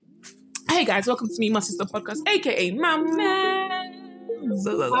Hey guys, welcome to Me My Sister podcast, aka My Man.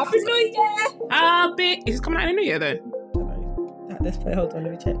 Happy New Year! Happy. Is it coming out in the New Year though? At this point, hold on,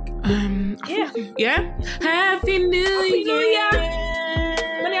 let me check. Yeah. Happy New Year.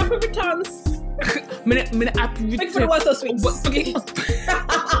 Many happy returns. Many happy returns. Thank you for the ones so sweet.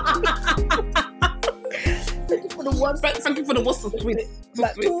 Thank you for the ones. Thank you for the what's so sweet.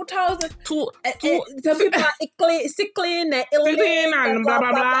 Like 2000. Two. Sickly, and Blah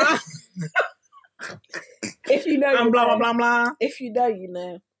blah blah. If you know, And blah blah blah blah. If you know, you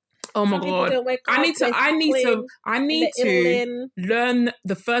know. Oh my Some people god! don't wake up, I need to learn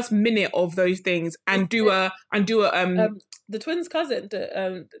the first minute of those things and do a the twins' cousin,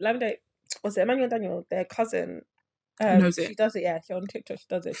 Lamde, was it Emmanuel and Daniel? Their cousin. Knows it. She does it, yeah. She on TikTok, she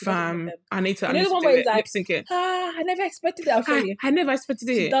does it. She Fam, does it I need to. You know I need the to one do where it. he's like, Lip sync it. I never expected it. I'll show you. I never expected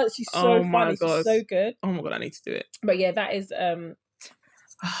it. She does. She's so Oh my funny. God. She's so good. Oh my god, I need to do it. But yeah, that is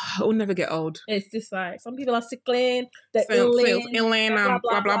It'll never get old. it's just like some people are sickling, they're Feels ill,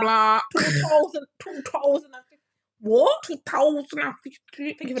 blah blah blah. 2000. What? 2050.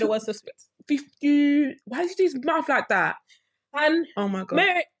 Thank you for the words of sweet. 50. Why did you do his mouth like that? And Oh my god.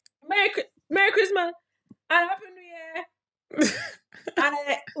 Merry Christmas and Happy New Year. And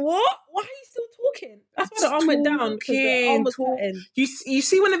what? Why are you still talking? That's why the arm went down. Because the arm was hurting. You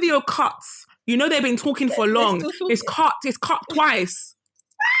see when the video cuts, you know they've been talking for They're long. still talking. It's cut twice.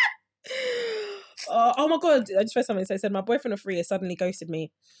 Oh my god! I just read something. So it said my boyfriend of 3 years suddenly ghosted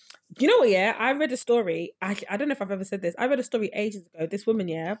me. You know what? Yeah, I read a story. I don't know if I've ever said this. I read a story ages ago. This woman,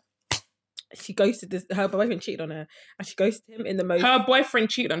 yeah, she ghosted her boyfriend, cheated on her, and she ghosted him in the most. Her boyfriend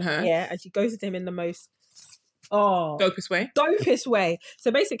cheated on her. Yeah, and she ghosted him in the most Dopest way.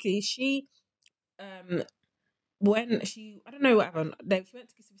 So basically, she when she, I don't know what happened. She went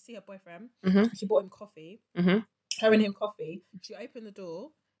to see her boyfriend. Mm-hmm. She bought him coffee. Mm-hmm. Her and him coffee. She opened the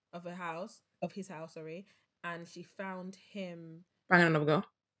door of his house, and she found him Banging another girl.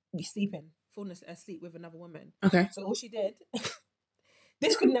 sleeping, falling asleep with another woman. Okay. So all she did,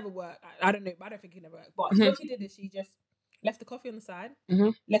 this could never work. I don't know. I don't think it could never work. But Mm-hmm. what she did is she just left the coffee on the side,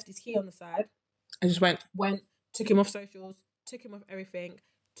 Mm-hmm. left his key on the side, I just went. took him off socials, took him off everything,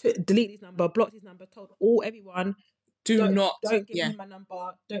 deleted his number, blocked his number, told everyone, Don't give yeah. him my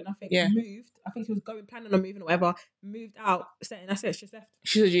number, don't nothing. Yeah. Moved. I think she was planning on moving or whatever. Moved out, saying that's it. She just left.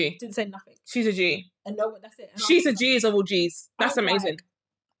 She's a G. Didn't say nothing. She's a G. And no one. That's it. And I She's was a G of all Gs. That's I was amazing. like-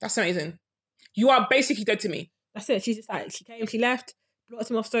 That's amazing. You are basically dead to me. That's it. She's just like, she came, she left, blocked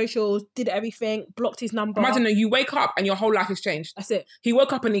him off socials, did everything, blocked his number. Imagine that you wake up and your whole life has changed. That's it. He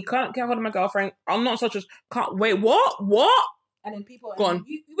woke up and he can't get hold of my girlfriend. I'm not such as can't wait. What? And then people, Gone.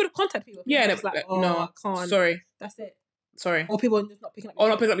 You would have contacted people. Yeah, People was like, no. I can't. Sorry. That's it. Sorry. Or people just not picking up. Oh,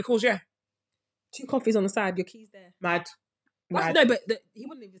 not picking up the calls. Yeah. 2 coffees on the side, your keys there. Mad. No, but he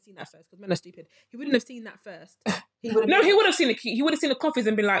wouldn't have even seen that first because men are stupid. He wouldn't have seen that first. He would have seen the key. He would have seen the coffees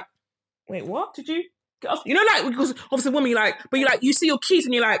and been like, "Wait, what? Did you get off?" You know, like because obviously women, you see your keys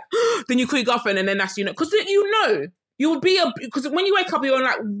and you're like, then you call your girlfriend and then that's because you would be because when you wake up you're in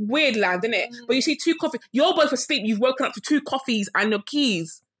like weird land, innit? But you see 2 coffees. You're both asleep. You've woken up to 2 coffees and your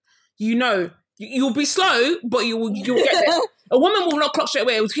keys. You'll be slow, but you'll get there. A woman will not clock straight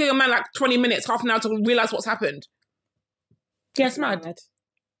away. It will take a man like 20 minutes, half an hour to realise what's happened. Yeah, it's mad.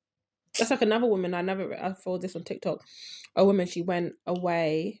 That's like another woman. I saw this on TikTok. A woman, she went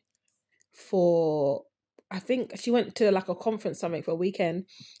away for, I think she went to like a conference something for a weekend,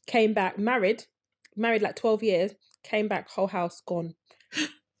 came back, married like 12 years, came back, whole house gone.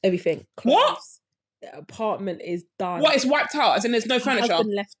 Everything. What? The apartment is done. What, it's wiped out? As in there's no furniture?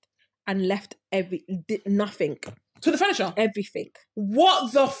 Husband left nothing. To the furniture? Everything.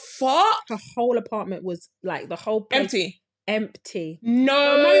 What the fuck? Her whole apartment was like the whole place empty.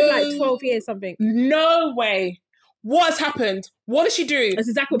 No. Married like 12 years something. No way. What has happened? What did she do? That's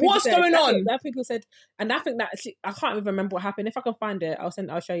exactly what's going on. That people said, and I think that I can't even remember what happened. If I can find it, I'll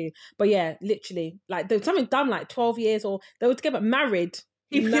show you. But yeah, literally, like there was something done like 12 years, or they were together, married.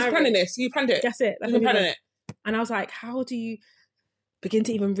 He's planning this. He planned it. That's it. He's been planning it. And I was like, how do you begin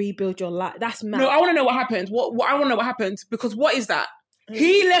to even rebuild your life? That's mad. No, I want to know what happened. What I want to know what happened because what is that?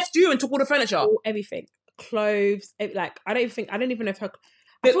 He left you and took all the furniture, everything, clothes. Like I don't even know if her.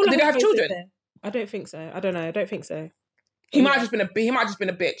 Did they have children? I don't think so. I don't know. I don't think so. He might have just been a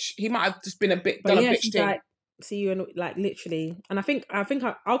bitch. He might have just been a bit done a bitch thing. Like, see you and like literally, and I think I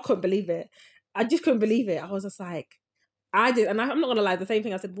couldn't believe it. I just couldn't believe it. I was just like, I did, and I'm not gonna lie. The same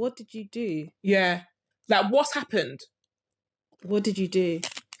thing. I said, "What did you do?" Yeah, like what's happened? What did you do?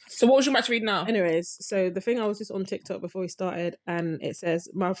 So what was you about to read now? Anyways, so the thing I was just on TikTok before we started, and it says,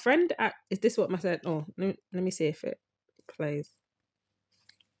 "My friend," is this what I said? Oh, let me see if it plays.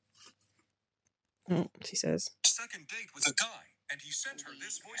 She says. Second date with a guy, and he sent her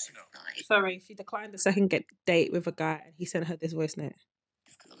this voice note. Sorry, she declined the second date with a guy, and he sent her this voice note.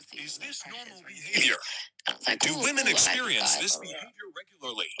 Is this normal behavior? Do women experience this behavior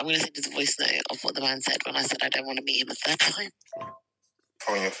regularly? I'm going to send you the voice note of what the man said when I said I don't want to meet him a third time.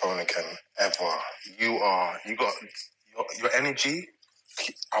 On your phone again, ever. You got your energy.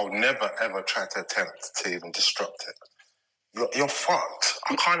 I would never ever try to attempt to even disrupt it. You're fucked.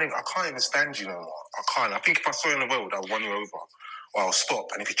 I can't even stand you no more. I can't. I think if I saw you on the road, I'll run you over, or I'll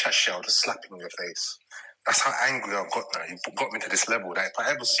stop. And if you chat shit, I'll just slap you in your face. That's how angry I've got now. You got me to this level that if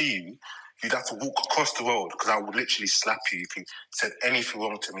I ever see you, you'd have to walk across the road because I would literally slap you if you said anything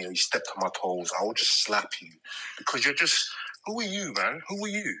wrong to me or you stepped on my toes. I would just slap you because you're just. Who are you, man? Who are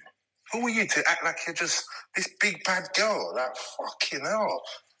you? Who are you to act like you're just this big bad girl? Like fucking hell.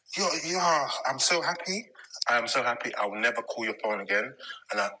 I'm so happy. I am so happy. I will never call your phone again.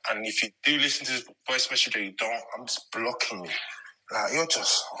 And if you do listen to this voice message or you don't, I'm just blocking you. Like you're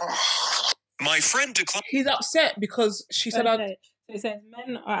just. Oh. My friend declined. He's upset because she said, Okay. So it says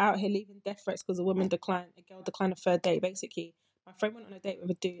men are out here leaving death threats because a girl declined a third date. Basically, my friend went on a date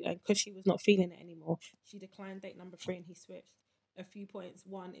with a dude, and because she was not feeling it anymore, she declined date number 3, and he switched. A few points.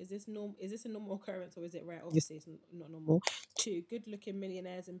 1, is this a normal occurrence or is it rare? Obviously, it's not normal. 2, good-looking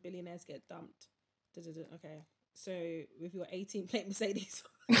millionaires and billionaires get dumped. Okay, so with your 18 plate Mercedes.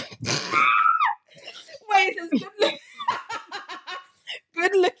 Wait, it says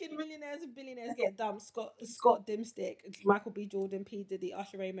good-looking millionaires and billionaires get dumped. Scott Dimstick, Michael B. Jordan, P. Diddy,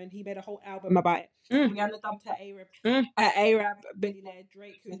 Usher Raymond. He made a whole album about it. Rihanna dumped her Arab billionaire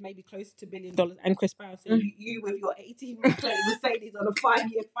Drake, who is maybe closer to $1 billion, and Chris Brown. So you with your 18 plate Mercedes on a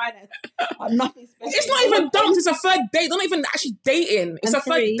 5-year finance are nothing special. it's not even dumped. It's a third date. They're not even actually dating. It's a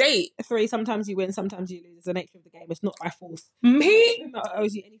third date. 3, sometimes you win, sometimes you lose. It's the nature of the game. It's not by force. He Not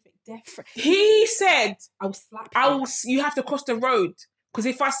owes you anything. Different. He said, I will slap you. You have to cross the road. Because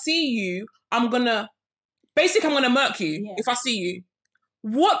if I see you, I'm going to murk you if I see you.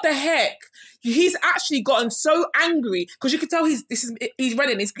 What the heck? He's actually gotten so angry because you can tell he's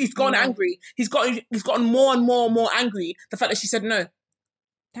ready. He's gotten angry. He's gotten more and more and more angry. The fact that she said no.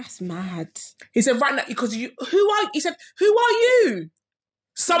 That's mad. He said right now because who are you?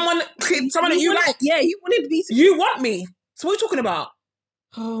 Someone that you like. Yeah, you wanted me to. You want me. So what are you talking about?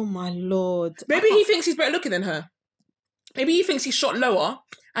 Oh my Lord. Maybe he thinks he's better looking than her. Maybe he thinks he's shot lower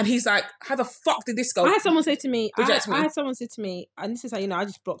and he's like, how the fuck did this go? I had someone say to me, Reject me. I had someone say to me, and this is how you know I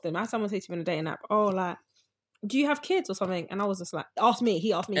just blocked them. I had someone say to me on a dating app, oh, like, do you have kids or something? And I was just like,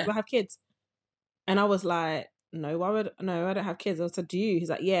 he asked me, do I have kids? And I was like, no, I don't have kids. I said, do you? He's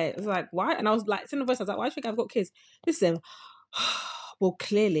like, yeah. I was like, why? And I was like, send a voice, I was like, why do you think I've got kids? Listen, well,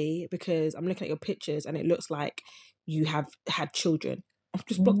 clearly, because I'm looking at your pictures and it looks like you have had children. I've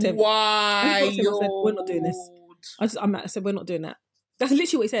just blocked him. Why? I said, we're not doing this. I said, we're not doing that. That's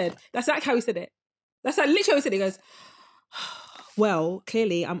literally what he said. That's like how he said it. That's like literally how he said it. He goes, well,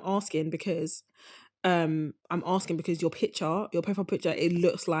 clearly I'm asking because your profile picture, it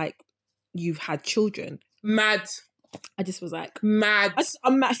looks like you've had children. Mad. I just was like, mad. I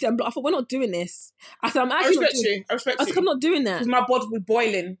thought, we're not doing this. I said, I respect you. I was like, I'm not doing that. Because my blood was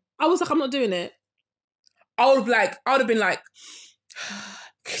boiling. I was like, I'm not doing it. I would have been like,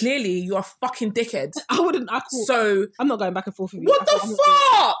 clearly you're a fucking dickhead. So I'm not going back and forth with you. What the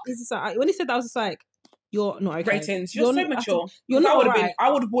fuck? When he said that, I was just like, you're not okay. Ratings. You're so mature. You're not right. I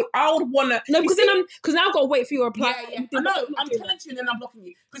would want to. No, because now I've got to wait for your reply. Yeah. I know. I'm telling you, and then I'm blocking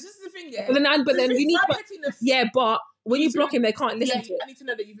you. Because this is the thing, yeah. But then you need. But when you block him, they can't listen to it. I need to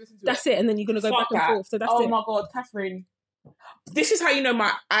know that you've listened to it. That's it, and then you're gonna go back and forth. So that's it. Oh my God, Catherine. This is how you know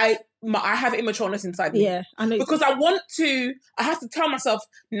I have immaturity inside me. Yeah, I know. Because I have to tell myself,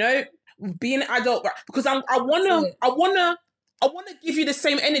 no, be an adult, right? Because I wanna give you the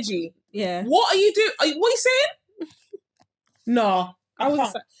same energy. Yeah. What are you doing? What are you saying? No.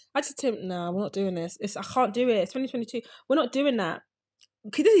 I just think, no, we're not doing this. I can't do it. It's 2022. We're not doing that.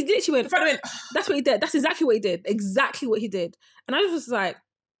 He literally went, that's what he did. That's exactly what he did. Exactly what he did. And I was just like,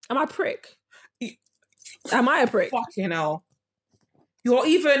 am I a prick? Am I a prick? Fucking hell. You're not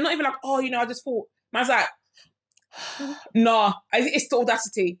even like, oh, I just thought. Man's like, nah, it's the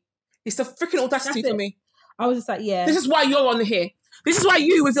audacity. It's the freaking audacity for me. I was just like, yeah. This is why you're on here. This is why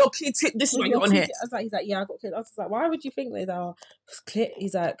you with your kids, this is why you're on here. He's like, yeah, I got kids. I was just like, why would you think that?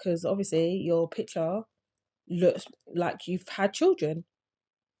 He's like, because obviously your picture looks like you've had children.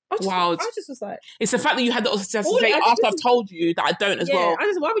 Wild. I just was like, It's the fact that you had the audacity to All- say I after just- I've told you that I don't as well.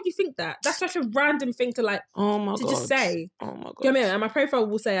 why would you think that? That's such a random thing to like Oh my to god. just say. Oh my god. Do you know what I mean? And my profile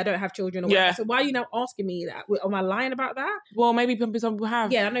will say I don't have children or whatever. Yeah. So why are you now asking me that? Am I lying about that? Well, maybe some people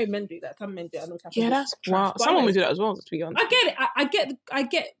have. Yeah, I know men do that. Some men do. I know Yeah, that's wow. But I Someone know- would do that as well. To be honest. I get it. I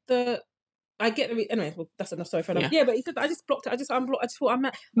get the. Anyway, well, that's enough story for another. Yeah, but he said that I just blocked it. I just unblocked. I just thought I'm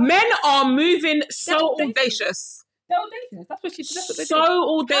at. Men are moving so They're audacious. They're audacious. That's what she. That's what they do.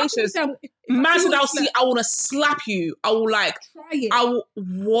 So audacious. Man said, I'll I want to slap you. I will like, try it. I will,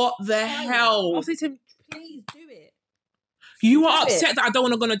 what the hell? I'll say to him, please do it. You are do it. upset that I don't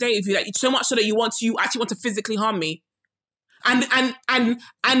want to go on a date with you, like, so much so that you actually want to physically harm me. And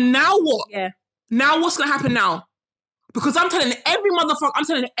now what? Yeah. Now what's gonna happen now? Because I'm telling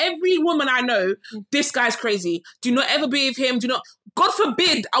every woman I know, this guy's crazy. Do not ever be with him. God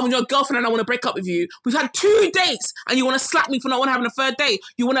forbid I'm your girlfriend and I want to break up with you. We've had 2 dates and you want to slap me for not want to have a third date.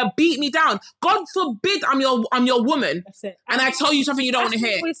 You want to beat me down. God forbid I'm your woman. That's it. And I tell you something you don't want to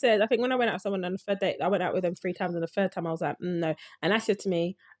hear. He said, I think when I went out with someone on the third date, I went out with them 3 times, and the third time I was like, no. And I said to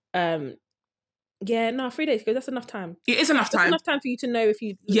me, yeah, no, 3 days, because that's enough time. It is enough That's time. enough time for you to know if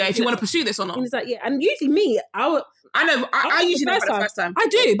you If you want to pursue this or not. And he's like, yeah. And usually me, I know. I usually know for the first time. I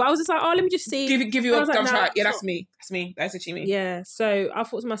do, but I was just like, oh, let me just see. Give you I a was like, dumb no, try. Yeah, it's that's me. That's me. That's literally me. Yeah, so I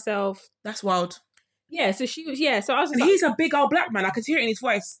thought to myself, That's wild. yeah, so she was, so I was just And like, he's a big old black man. I could hear it in his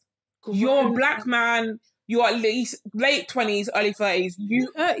voice. You're a black man. You're at least late 20s, early 30s.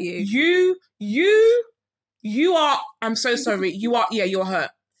 who hurt you? You are, I'm so sorry. You're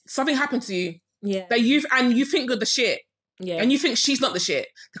hurt. Something happened to you. Yeah. That you think you're the shit. Yeah. And you think she's not the shit.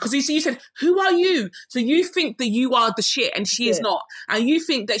 Because you said, who are you? So you think that you are the shit and she is not. And you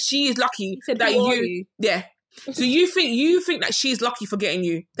think that she is lucky said, that who are you? Yeah. So you think that she's lucky for getting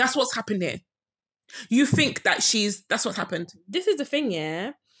you. That's what's happened here. You think that that's what's happened. This is the thing,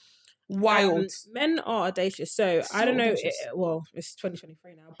 yeah. Wild. Men are audacious. So I don't know. audacious. It's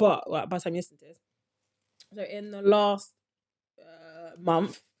 2023 now, but by the time you listen to this, so in the last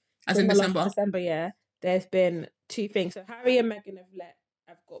month, As in the last December. December, yeah, there's been 2 things. So Harry and Meghan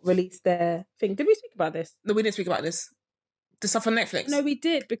have got released their thing. Did we speak about this? No, we didn't speak about this. The stuff on Netflix. No, we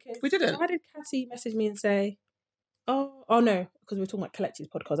did, because We didn't. Why did Cassie message me and say, oh no, because we were talking about Collecti's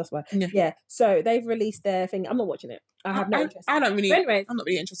podcast. That's why. Yeah. Yeah. So they've released their thing. I'm not watching it. I have no interest. I don't really. But anyways, I'm not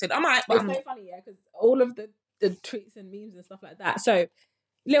really interested. I might, but it's I'm so not. funny, yeah, because all of the tweets and memes and stuff like that. So,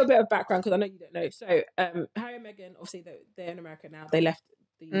 little bit of background, because I know you don't know. So, Harry and Meghan, obviously, they're in America now. They left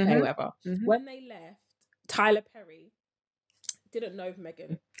the UK, Mhm. whatever. Mhm. When they left, Tyler Perry didn't know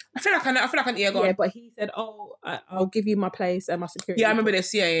Meghan. I feel like I know. Yeah, go Yeah, on. but he said, "Oh, I'll give you my place and my security." Yeah, I remember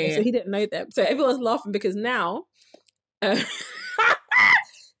this. Yeah. So he didn't know them. So everyone's laughing because now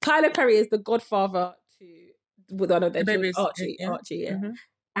Tyler Perry is the godfather to one of their The children, babies, Archie, yeah. Mhm.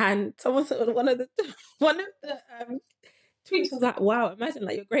 And someone said one of the tweets was like, "Wow, imagine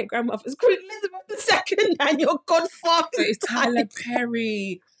like your great grandmother's Queen Elizabeth II and your godfather So it's Tyler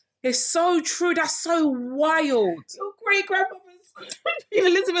Perry. It's so true. That's so wild. Your great grandmother's Queen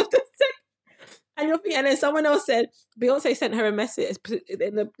Elizabeth II." And you're thinking, and then someone else said Beyonce sent her a message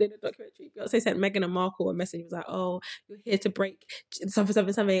in the documentary. Beyonce sent Meghan and Markle a message. It was like, "Oh, you're here to break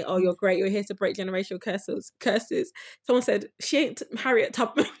something. Oh, you're great. You're here to break generational curses." Someone said she ain't Harriet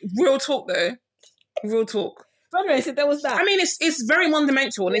Tubman. Real talk, though. Real talk. But anyway, so there was that. I mean, it's very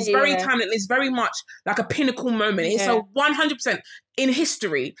monumental and it's very Yeah. timely. It's very much like a pinnacle moment. It's a 100% in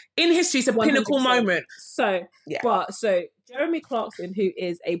history. In history, it's a pinnacle 100%. moment. So, Yeah. but so Jeremy Clarkson, who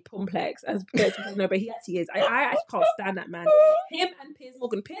is a complex, as people know, but he actually is. I actually can't stand that man. Him and Piers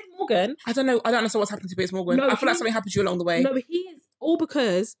Morgan. Piers Morgan. I don't know. I don't understand what's happened to Piers Morgan. No, I feel like he- something happened to you along the way. No, but he is all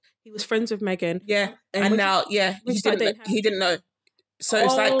because he was friends with Meghan. Yeah. And And when now, yeah, when he she started didn't. dating He didn't know. So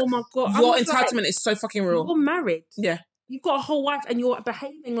it's like oh my god, your I was like, entitlement is so fucking real. You're married. Yeah. You've got a whole wife, and you're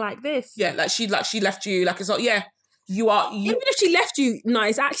behaving like this. Yeah, like she left you. Like it's like, yeah, you are. Even if she left you, no,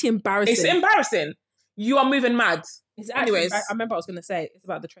 it's actually embarrassing. It's embarrassing. You are moving mad. It's actually Anyways. I remember I was going to say it's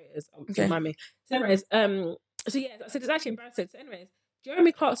about the traitors. Okay. Remind me. So, anyways, so yeah, so it's actually embarrassing. So, anyways,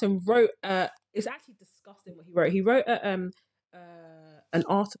 Jeremy Clarkson wrote. It's actually disgusting what he wrote. He wrote an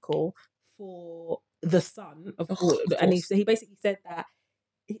article for The Sun, of course, and he basically said that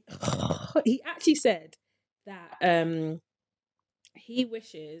he actually said that he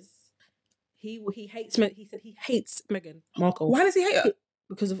wishes he hates he said he hates Meghan Markle. Why does he hate her?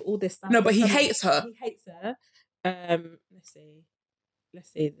 Because of all this stuff. No, but he hates her. He hates her. Let's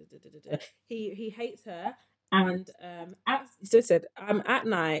see. He hates her, and so it said, at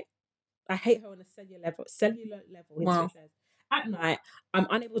night, I hate her on a cellular level. Wow. It says. At night, I'm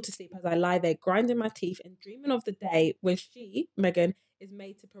unable to sleep as I lie there grinding my teeth and dreaming of the day when she, Meghan, is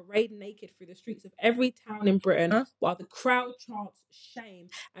made to parade naked through the streets of every town in Britain while the crowd chants shame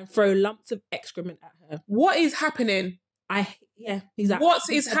and throw lumps of excrement at her. What is happening? Exactly. What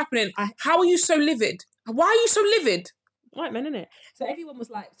is happening? How are you so livid? Why are you so livid? White men, innit? So everyone was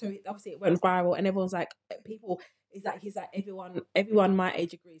like, so obviously it went viral, and everyone's like, he's like, everyone my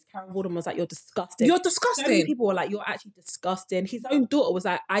age agrees. Karen Walden was like, you're disgusting. You're So disgusting. many people were like, you're actually disgusting. His own daughter was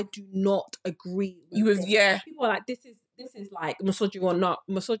like, I do not agree with this. People were like, this is like misogyny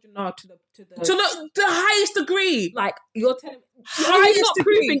to the highest degree. Like, you're telling me, highest not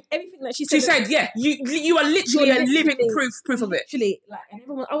degree. proving everything that she said. She said, yeah, you are literally a living proof of it. Literally, like, and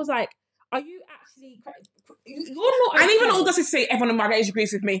everyone, I was like, are you actually? You're not. And even Augustus say everyone in my age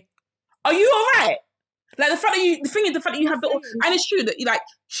agrees with me. Are you all right? Like the fact that you have the, and it's true that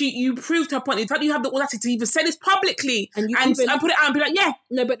you proved her point. The fact that you have the audacity to even say this publicly and put it out and be like, yeah.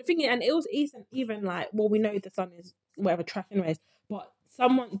 No, but the thing is, and it was even like, well, we know the son is whatever trash anyways, but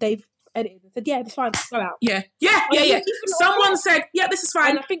they've edited and said, yeah, it's fine, go out. Yeah. Someone said, yeah, this is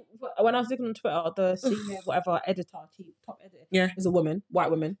fine. And I think when I was looking on Twitter, the senior whatever editor, top editor, is a woman, white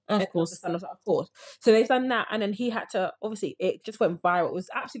woman. Of course. The son was like, of course. So they've done that, and then he had to, obviously, it just went viral. It was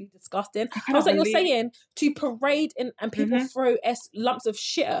absolutely disgusting. I was like, you're saying to parade and people throw lumps of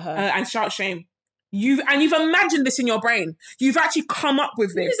shit at her. And shout shame. You've imagined this in your brain. You've actually come up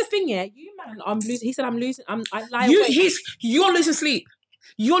with this. This is the thing, yeah. You man, I'm losing. He said, I'm losing. I lie. You're losing sleep.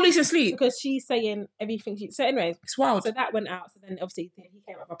 You're losing sleep because she's saying everything. So, anyways, it's wild. So that went out. So then, obviously, he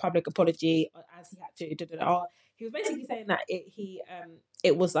came up with a public apology as he had to. He was basically saying that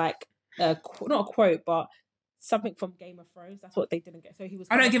it was like not a quote, but something from Game of Thrones. That's what they didn't get. So he was.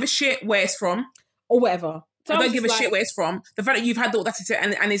 I don't give a shit where it's from or whatever. So I don't give a shit where it's from. The fact that you've had the audacity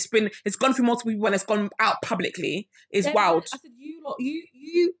and it's gone through multiple people and it's gone out publicly is wild. I said,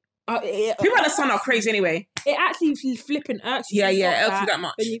 you. People like the Sun are crazy anyway. It actually flipping irks you. Yeah, it irks you that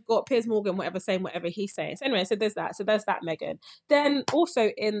much. Then you've got Piers Morgan, whatever, saying whatever he's saying. So anyway, so there's that. So there's that, Megan. Then also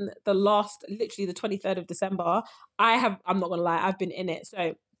in the literally the 23rd of December, I'm not gonna lie, I've been in it.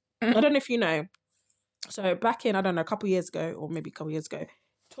 So I don't know if you know. So back in, I don't know, a couple years ago, or maybe a couple years ago,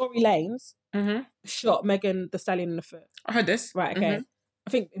 Tory Lanez shot Megan Thee Stallion in the foot. I heard this. Right, okay. I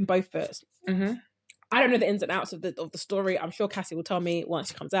think in both foots. I don't know the ins and outs of the story. I'm sure Cassie will tell me once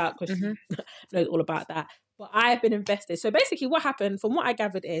she comes out because she knows all about that. But I've been invested. So basically what happened, from what I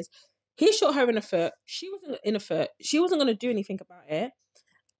gathered, is he shot her in the foot. She wasn't in the foot. She wasn't going to do anything about it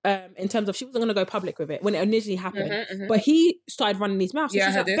in terms of she wasn't going to go public with it when it initially happened. But he started running his mouth. So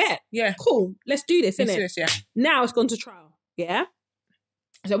she's like, bet. Yeah. Cool. Let's do this, innit? Yeah. Now it's gone to trial. Yeah?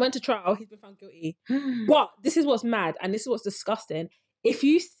 So it went to trial. He's been found guilty. But this is what's mad and this is what's disgusting. If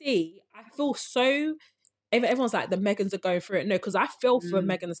you see, I feel so... Everyone's like, the Megans are going through it. No, because I feel for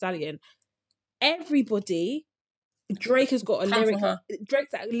Megan Thee Stallion. Everybody... Drake has got a lyric.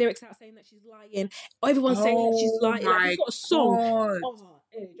 Drake's got lyrics out saying that she's lying. Everyone's saying that she's lying. Like, he's got a song.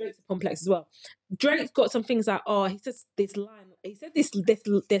 Drake's a complex as well. Drake's got some things like, he says this line. He said this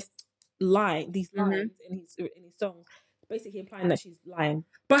line, these lines in his songs, basically implying that she's lying.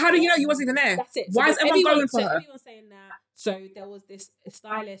 But how do you know you wasn't even there? That's it. Why is everyone going for her? Everyone's saying that. So there was this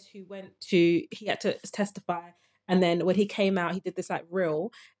stylist who he had to testify. And then when he came out, he did this like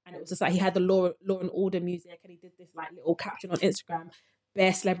reel, and it was just like he had the Law and Order music, and he did this like little caption on Instagram.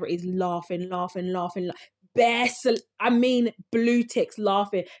 Bare celebrities laughing. Blue ticks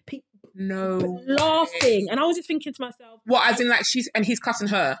laughing. People laughing, and I was just thinking to myself, what? As in like he's cussing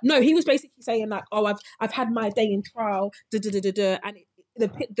her? No, he was basically saying like, I've had my day in trial, and the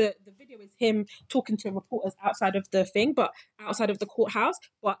video is him talking to reporters outside of the thing, but outside of the courthouse.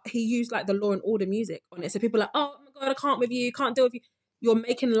 But he used like the Law and Order music on it, so people are like, oh my god, I can't with you, can't deal with you. You're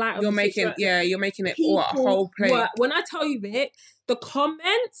making light of you're making it all a whole play. When I tell you it, the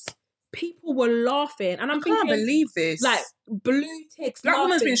comments, people were laughing, and I can't believe this. Like blue ticks. That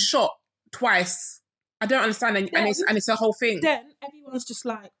woman's been shot twice. I don't understand, and it's a whole thing. Then everyone's just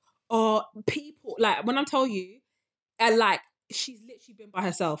like, people like when I tell you, like. She's literally been by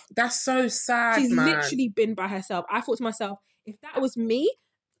herself. That's so sad, She's literally been by herself. I thought to myself, if that was me,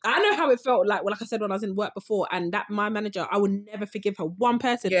 I know how it felt like I said when I was in work before, and that my manager, I would never forgive her. One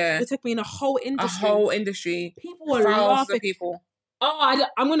person. It took me in a whole industry. People were laughing. People.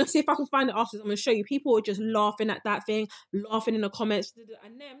 I'm going to see if I can find it afterwards. I'm going to show you. People were just laughing at that thing, laughing in the comments.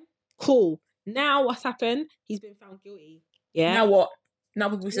 And then, cool. Now what's happened? He's been found guilty. Yeah. Now what? Now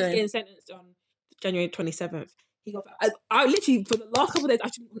what we saying? He's getting sentenced on January 27th. He got. I literally for the last couple of days, I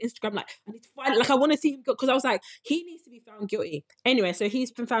actually on Instagram like I need to find like I want to see him go because I was like he needs to be found guilty. Anyway, so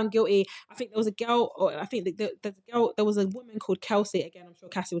he's been found guilty. I think there was a girl, or I think there's a girl. There was a woman called Kelsey. Again, I'm sure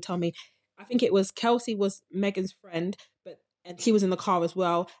Cassie will tell me. I think it was Kelsey was Megan's friend, but and he was in the car as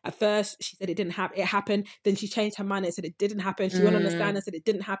well. At first, she said it didn't happen. It happened. Then she changed her mind and said it didn't happen. She went on the stand and said it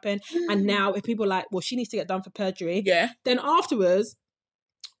didn't happen. And now, if people are like, well, she needs to get done for perjury. Yeah. Then afterwards,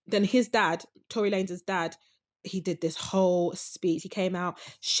 then his dad, Tory Lanez's dad, he did this whole speech. He came out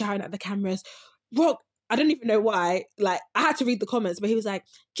shouting at the cameras. Rock, I don't even know why. Like, I had to read the comments, but he was like,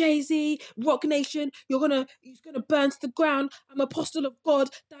 Jay-Z, Rock Nation, he's gonna burn to the ground. I'm apostle of God.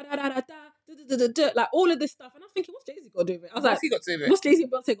 Da da da da da da da. Like all of this stuff. And I was thinking, what's Jay-Z got to do with it? I was like, What's he got to do with it? what's Jay-Z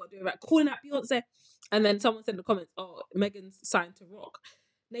and Beyonce got to do with it? Calling out Beyonce. And then someone said in the comments, oh, Megan's signed to Rock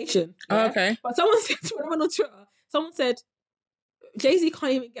Nation. Oh, Yeah? okay. But someone said, when I went on Twitter, someone said, Jay-Z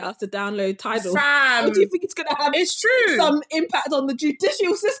can't even get us to download Tidal. Fam. What do you think it's going to have It's true. some impact on the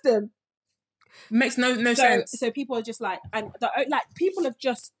judicial system? Makes no sense. So people are just like, and people have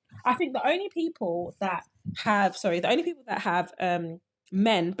just, I think the only people that have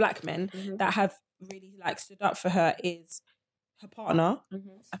men, black men, that have really like stood up for her is her partner.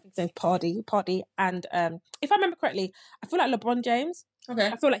 I think his name's Pardy. And if I remember correctly, I feel like LeBron James. Okay.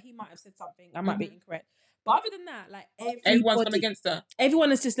 I feel like he might have said something. I might be incorrect. But other than that, like Everyone's gone against her.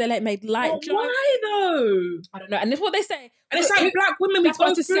 Everyone has just like made light. But why though? I don't know. And it's what they say. And it's like black women, we That's what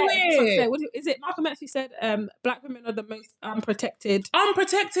go to through say. it. What is it? Malcolm X said, black women are the most unprotected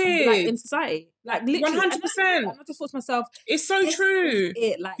Unprotected. like, in society. Like literally. 100%. And I just thought to myself, It's so true.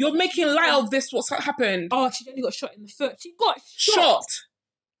 Like, You're making light of this, what's happened. oh, she only got shot in the foot. She got Shot.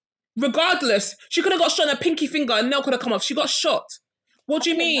 Regardless, she could have got shot in her pinky finger and nail could have come off. She got shot. What do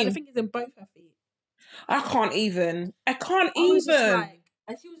you mean? And the fingers in both her feet. I can't even. And she was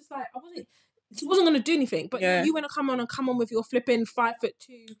just like, she wasn't going to do anything. But you want to come on with your flipping 5'2"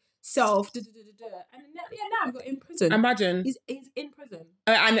 self. And now you're in prison. Imagine. He's in prison.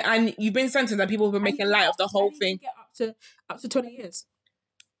 And you've been sentenced and people have been making light of the whole thing. Get up to 20 years.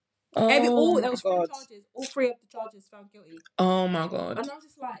 Oh, there was 3 charges. All 3 of the charges found guilty. Oh my God. And I was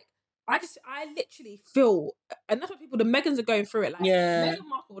just like, I literally feel, and that's what the Megans are going through it. Like, Meghan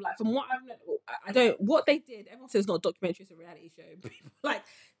Markle, like, from what I've known, what they did, everyone says it's not a documentary, it's a reality show. Like,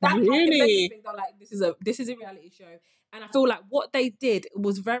 that really? Thing, they're like, this is a reality show. And I feel like what they did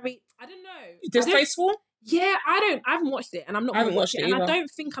was very, I don't know. Distasteful? Yeah, I haven't watched it, and I'm not. I haven't watched it either. And I don't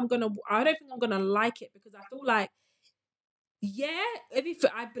think I'm gonna like it, because I feel like,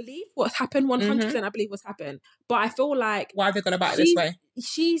 I believe what's happened, 100%. I believe what's happened, but I feel like, why are they gonna bat it this way?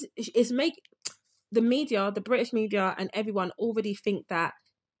 The media, the British media, and everyone already think that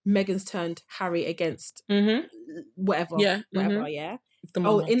Meghan's turned Harry against whatever. Yeah. In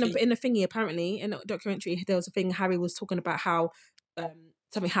the thingy, apparently in the documentary, there was a thing. Harry was talking about how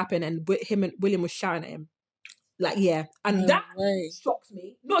something happened, and him and William was shouting at him. Like, and that shocks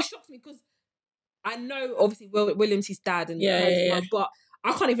me. Not shocks me because I know obviously William's his dad and mom, but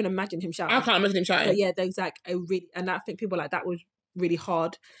I can't even imagine him shouting. I can't imagine him shouting. But there's like and I think people like that was really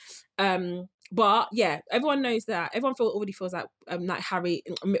hard. But everyone knows that. Everyone already feels like Harry,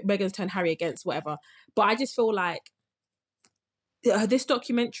 Meghan's turned Harry against whatever. But I just feel like this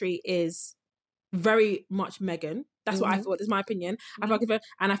documentary is very much Meghan. That's what I thought. That's my opinion. And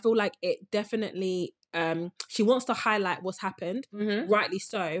I feel like it definitely. She wants to highlight what's happened, rightly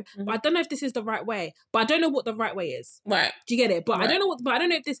so. But I don't know if this is the right way. But I don't know what the right way is. Right? Do you get it? But I don't know what. But I don't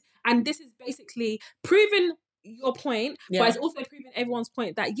know if this. And this is basically proving your point, but it's also proving everyone's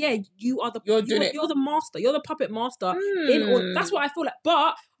point that you are you're the master, you're the puppet master in all. That's what I feel like.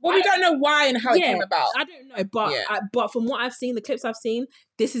 But we don't know why and how it came about. I don't know, but but from what I've seen, the clips I've seen,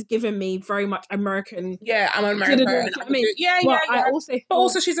 this has given me very much American. Yeah, I'm an American. I mean, But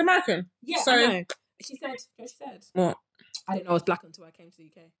also she's American. Yeah, so I know. She said. What? I didn't know I was black until I came to the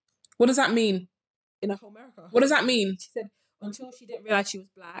UK. What does that mean? In America. What does that mean? She said until she didn't realize she was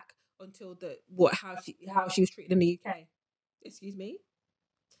black. Until how she was treated in the UK. Excuse me?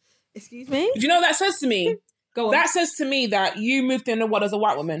 Do you know what that says to me? Go on. That says to me that you moved in the world as a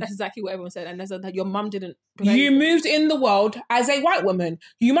white woman. That's exactly what everyone said. And that your mum didn't. You moved in the world as a white woman.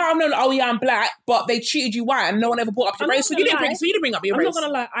 You might have known, I'm black, but they treated you white and no one ever brought up your race. So you didn't bring up your race. I'm not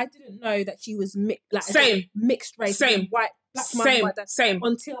gonna lie, I didn't know that she was mixed race. Same. White, black same. White, same.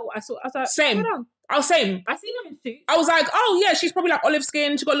 Until I was like, same. Hold on. I was same. I seen them in suits. I was like, oh yeah, she's probably like olive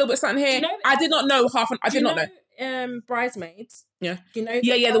skin. She got a little bit of something here. I did not know I did not know. Bridesmaids. Yeah. Do you know?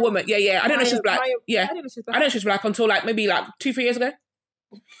 Yeah, the woman. Yeah. I didn't know she was black. I didn't know she was black until like maybe like 2-3 years ago.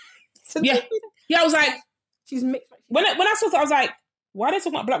 Yeah, I was like, she's mixed. When I saw that, I was like, why are they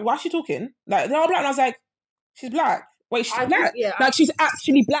talking about black? Why is she talking? Like they're all black, and I was like, she's black. Wait, she's black. Like she's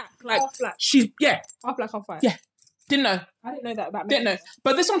actually black. Like half black. She's half black, half white. Yeah. Didn't know. I didn't know that about Didn't know. Mexico.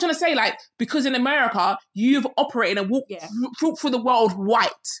 But this is what I'm trying to say, like, because in America, you've operated and walked Yeah. through the world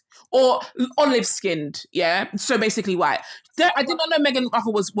white or olive-skinned, yeah? So basically white. I did not know Meghan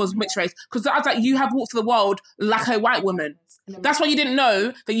Markle was mixed race, because I was like, you have walked through the world like a white woman. That's why you didn't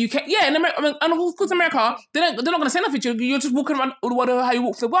know that you can. Yeah, in America, I mean, and of course, America, they're not going to say nothing to you. You're just walking around all the world how you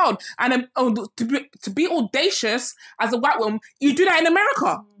walk through the world. And to be audacious as a white woman, you do that in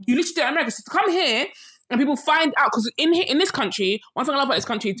America. You literally do that in America. So to come here and people find out, because in this country, one thing I love about this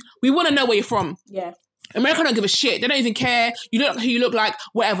country, we want to know where you're from. Yeah. America don't give a shit. They don't even care. You look who you look like,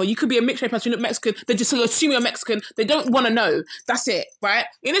 whatever. You could be a mixed race person, you look Mexican. They just assume you're Mexican. They don't want to know. That's it, right?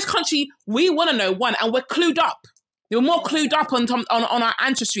 In this country, we want to know, one, and we're clued up. We're more clued up on our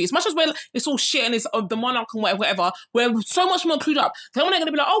ancestry. As much as it's all shit and it's the monarch and whatever, we're so much more clued up. So when they're going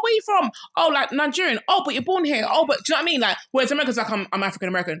to be like, oh, where are you from? Oh, like Nigerian. Oh, but you're born here. Oh, but do you know what I mean? Like, whereas America's like, I'm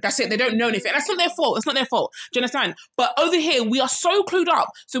African-American. That's it. They don't know anything. That's not their fault. It's not their fault. Do you understand? But over here, we are so clued up.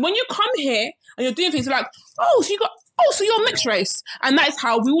 So when you come here and you're doing things like, so you're mixed race. And that is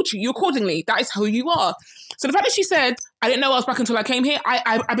how we will treat you accordingly. That is who you are. So the fact that she said, I didn't know I was black until I came here,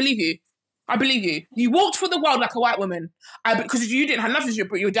 I believe you. I believe you. You walked through the world like a white woman. Because you didn't have nothing to do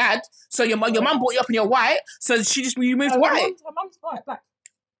with your dad. So your mum brought you up and you're white. So you moved white. Her mum's white, black.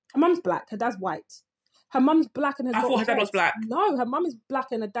 Her mum's black. Her dad's white. Her mum's black and I thought her dad was black. No, her mum is black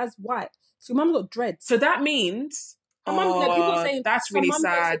and her dad's white. So your mum's got dreads. So that means... Her mum, people are saying, that's really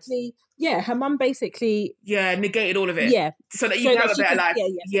sad. Her mum basically... Yeah, negated all of it. Yeah. So that you have a better life.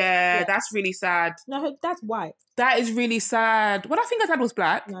 Yeah, that's really sad. No, her dad's white. That is really sad. Well, I think her dad was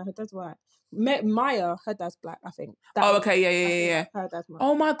black. No, her dad's white. Maya, her dad's black, I think. Okay, yeah. Her dad's white.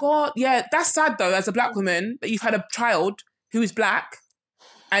 Oh my God. Yeah, that's sad though, as a black woman, that you've had a child who is black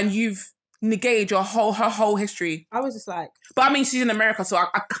and you've negated her whole history. I was just like... But I mean, she's in America, so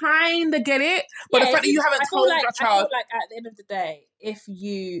I kind of get it. But the fact that you haven't told your child... I feel like at the end of the day,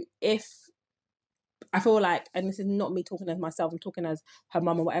 I feel like, and this is not me talking as myself, I'm talking as her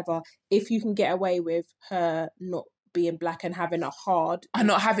mum or whatever, if you can get away with her not being black and having a hard... And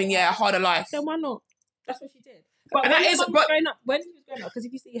not having, a harder life. Then why not? That's what she did. But and when that she is... was growing up, because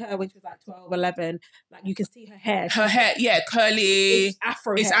if you see her when she was like 12, 11, like you can see her hair. Her hair, curly. It's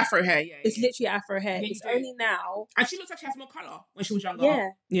afro hair. It's afro hair, yeah. It's literally afro hair. Yeah, it's only now. And she looks like she has more colour when she was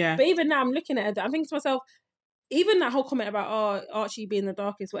younger. Yeah. But even now, I'm looking at her, I'm thinking to myself, even that whole comment about Archie being the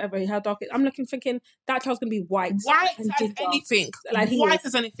darkest, whatever, how dark it is, I'm thinking that child's gonna be white. White as anything. Like white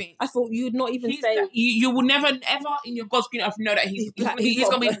as anything. I thought you'd not even say you will never ever in your God's green earth know that he's gonna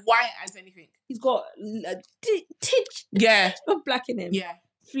be white as anything. He's got a tinge of black in him. Yeah.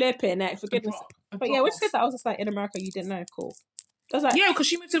 Flipping it, for goodness sake. But yeah, when she said that, I was just like, in America, you didn't know, cool. I was like, yeah, because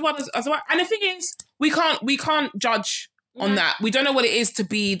she moved to the world as well. And the thing is, we can't judge on that. We don't know what it is to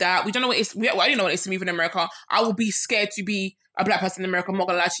be that. We don't know what it is. I don't know what it is to move in America. I will be scared to be a black person in America. I'm not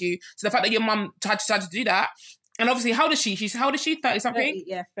gonna lie to you. So the fact that your mum decided to do that, and obviously, how old is she? How old is she? 30 something.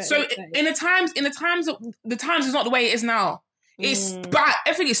 Yeah. 30, so 30. in the times is not the way it is now. It's bad.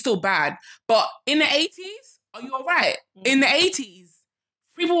 Everything is still bad. But in the 80s, are you alright? In the 80s,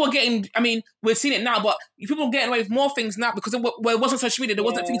 people were getting. I mean, we're seeing it now, but people are getting away with more things now because it wasn't social media. There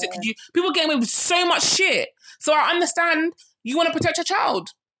wasn't things that could you. People were getting away with so much shit. So I understand you want to protect your child,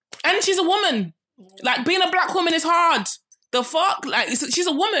 and she's a woman. Like being a black woman is hard. The fuck, like she's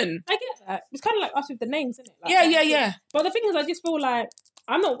a woman. I get that. It's kind of like us with the names, isn't it? Like, yeah. But the thing is, I just feel like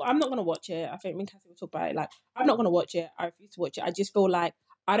I'm not gonna watch it. I think me and Cassie will talk about it. Like I'm not gonna watch it. I refuse to watch it. I just feel like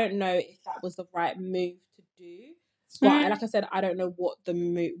I don't know if that was the right move to do. But like I said, I don't know what the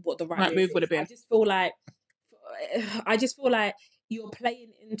right move would have been. I just feel like you're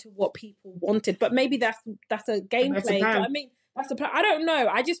playing into what people wanted, but maybe that's a gameplay. I mean, that's a plan. I don't know.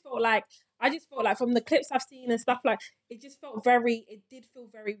 I just felt like from the clips I've seen and stuff, like it did feel very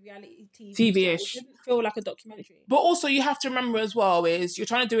reality TV-ish. It didn't feel like a documentary. But also you have to remember as well is you're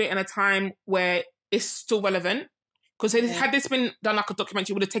trying to do it in a time where it's still relevant. Because had this been done like a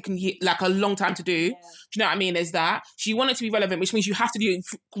documentary, it would have taken like a long time to do. Yeah. Do you know what I mean? There's that. So you want it to be relevant, which means you have to do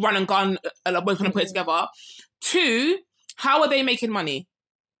run and gun, we're going to put it together. 2, how are they making money?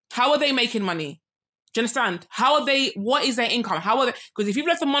 Do you understand? What is their income? Because if you've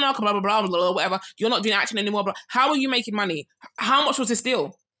left the monarch, blah, blah, blah, blah, whatever, you're not doing action anymore, but how are you making money? How much was this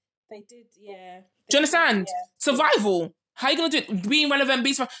deal? They did, yeah. Do you understand? Yeah. Survival. How are you going to do it? Being relevant,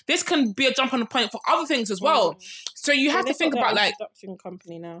 this can be a jump on the point for other things as well. So you have to think about like production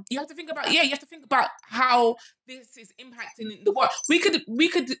company now. You have to think about how this is impacting the world.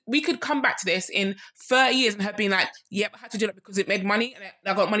 We could come back to this in 30 years and have been like, yeah, I had to do that because it made money and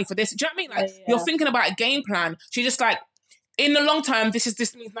I got money for this. Do you know what I mean? Like you're thinking about a game plan. She's just like, in the long term, this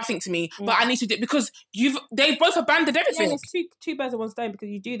means nothing to me, but I need to do it because they've both abandoned everything. Yeah, it's two birds with one stone because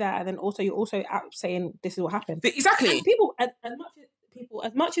you do that, and then also you're also out saying this is what happened. Exactly. And people,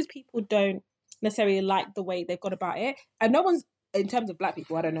 as much as people don't necessarily like the way they've gone about it, and no one's in terms of black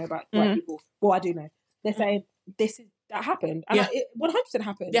people. I don't know about white people. Well, I do know. They're saying that happened, and it 100%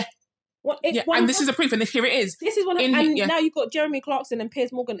 happened. Yeah. And this is a proof, and here it is. This is one, and now you've got Jeremy Clarkson and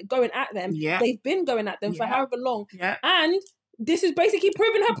Piers Morgan going at them. Yeah, they've been going at them for however long. Yeah, and this is basically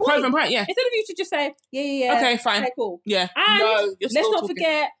proving her point. Yeah. Instead of you to just say, yeah, okay, fine, okay, cool, yeah, and let's not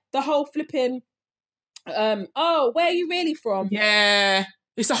forget the whole flipping. Where are you really from? Yeah,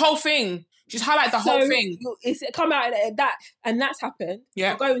 it's the whole thing. Just highlight the whole thing. It's come out that, and that's happened.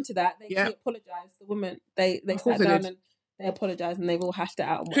 Yeah, I'll go into that. They apologise. The woman they sat down and. They apologised and they've all hashed it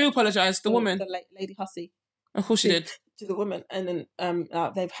out. Who apologised? The woman? The Lady Hussey. Of course she did. To the woman. And then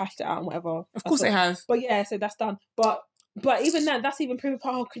they've hashed it out and whatever. Of course they have. But yeah, so that's done. But even that's even proving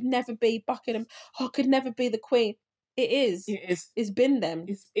could never be Buckingham. Could never be the Queen. It is. It is. It's been them.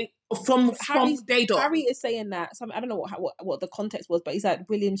 From day dot. Harry is saying that. I don't know what the context was, but he's like,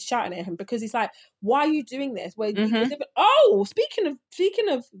 William's shouting at him because he's like, why are you doing this? Speaking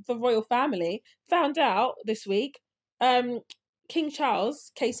of the royal family, found out this week, King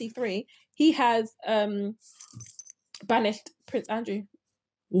Charles, KC3, he has banished Prince Andrew.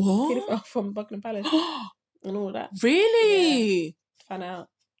 What? From Buckingham Palace and all that. Really? Yeah, found out.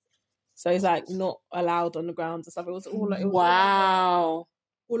 So he's like not allowed on the grounds and stuff. It was all wow.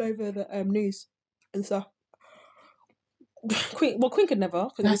 All over the news and stuff. Queen could never.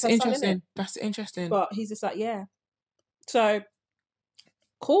 That's interesting. That's interesting. But he's just like, yeah. So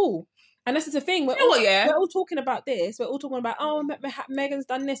cool. And this is the thing. We're all talking about this. We're all talking about, Meghan's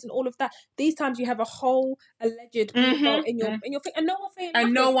done this and all of that. These times you have a whole alleged people in your thing, and no one's saying nothing.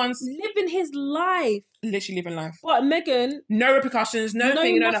 And no one's living his life. Literally living life. But Meghan, no repercussions,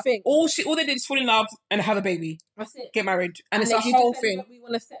 nothing. Nothing. All they did is fall in love and have a baby. That's it. Get married, and it's a whole thing. We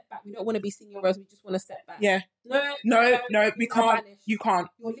want to step back. We don't want to be senior roles. We just want to step back. Yeah. No. We can't. You can't.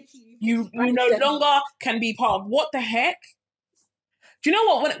 You no longer can be part of what the heck. Do you know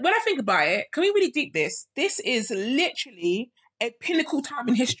what? When I think about it, can we really deep this? This is literally a pinnacle time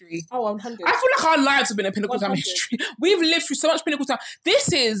in history. Oh, 100. I feel like our lives have been a pinnacle 100. Time in history. We've lived through so much pinnacle time.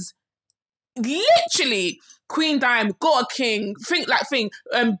 This is literally Queen Dime, got a king, black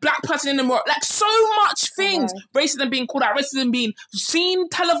person in the world, like so much things. Racism being called out, racism being seen,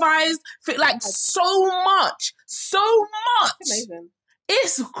 televised, so much. Amazing.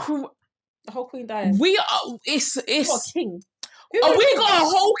 It's the whole Queen Dime. We are. It's what a king. We got a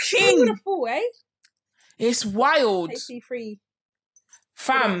whole king. Who would have thought, eh? It's wild. KC3.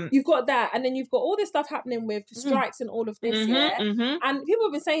 Fam. You've got that, and then you've got all this stuff happening with strikes and all of this, and people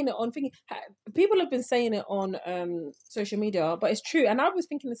have been saying it on social media, but it's true. And I was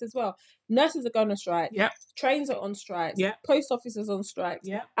thinking this as well. Nurses are going on strike. Yeah. Trains are on strike. Yeah. Post officers on strike.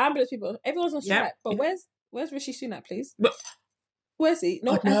 Yeah. Ambulance people, everyone's on strike. But where's Rishi Sunak, please? But where's he?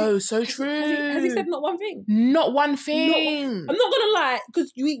 So true. Has he said not one thing? Not one thing. I'm not gonna lie,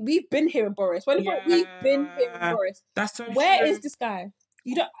 because we've been hearing Boris. We've been hearing Boris. That's so Where is this guy?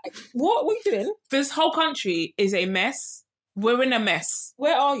 You don't. What are you doing? This whole country is a mess. We're in a mess.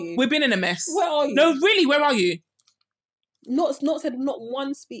 Where are you? We've been in a mess. Where are you? No, really, where are you? Not said not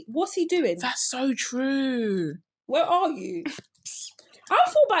one speak. What's he doing? That's so true. Where are you? I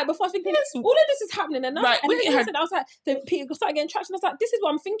thought about it before. I was thinking, all of this is happening, and I was like, then Peter started getting traction. I was like, this is what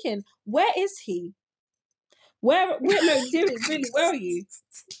I'm thinking. Where is he? Where really, where are you?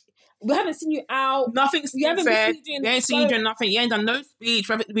 We haven't seen you out. Nothing's been said. We ain't seen you doing nothing. You ain't done no speech.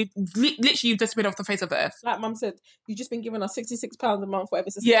 We've literally you've disappeared off the face of the earth. Like Mum said, you've just been giving us £66 a month, whatever.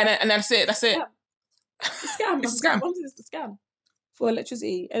 It's a scam. Yeah, and that's it. That's it. It's a scam. It's a scam. Mum said it's a scam for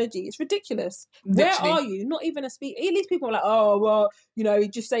electricity, energy. It's ridiculous. Literally. Where are you? Not even a speak. At least people are like, oh well, you're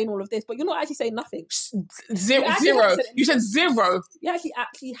just saying all of this, but you're not actually saying nothing. Zero. You said zero. You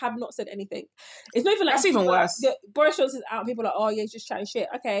actually have not said anything. It's not even like that's even worse. Boris Johnson is out. People are like, oh yeah, he's just chatting shit.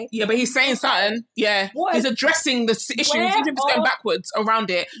 Okay. Yeah, but he's saying something. Yeah, he's addressing the issues. Even if it's going backwards around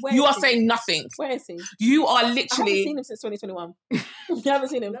it, you are saying nothing. Where is he? You are literally. I haven't seen him since 2021. You haven't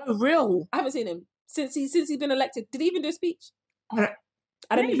seen him. No, real. I haven't seen him since he's been elected. Did he even do a speech? I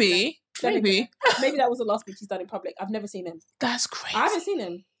don't maybe that was the last speech he's done in public. I've never seen him. That's crazy. I haven't seen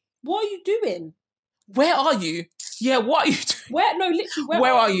him. What are you doing? Where are you? Yeah, what are you doing?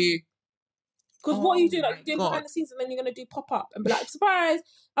 Where are you? Because what are you doing? Like, you're doing behind the scenes and then you're going to do pop-up and be like, surprise,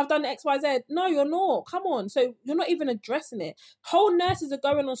 I've done XYZ. No, you're not. Come on. So you're not even addressing it. Whole nurses are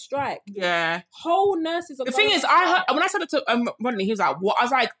going on strike. Yeah. Whole nurses are The thing is, I heard, when I said it to Rodney, he was like, what? I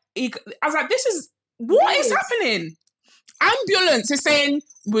was like, this is, what is happening? Ambulance is saying,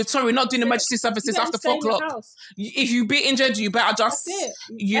 we're sorry, we're not doing emergency services after 4 o'clock. If you be injured, you better just,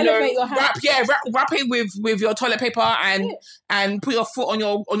 elevate your hand. wrap it with your toilet paper and put your foot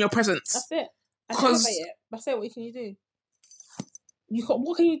on your presence. That's it. Because that's it. What can you do?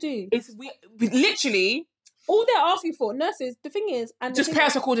 What can you do? It's we literally all they're asking for, nurses. The thing is, and just pay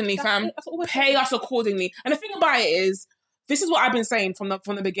us accordingly, fam. Pay us accordingly. And the thing about it is, this is what I've been saying from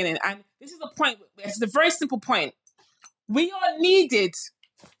the beginning, and this is the point. It's a very simple point. We are needed.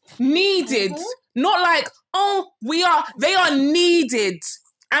 Not like, they are needed.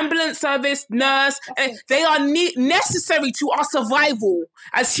 Ambulance service, nurse, they are necessary to our survival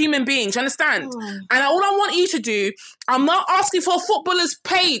as human beings. You understand? And all I want you to do, I'm not asking for a footballer's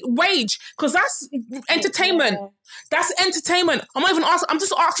wage, because that's entertainment. That's entertainment. I'm not even asking. I'm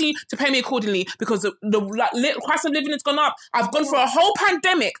just asking you to pay me accordingly, because the cost of living has gone up. I've gone for a whole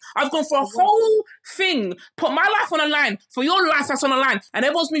pandemic. I've gone for a whole thing. Put my life on the line for your life that's on the line, and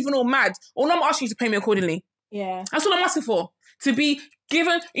everyone's moving all mad. All I'm asking you to pay me accordingly. Yeah, that's all I'm asking for. To be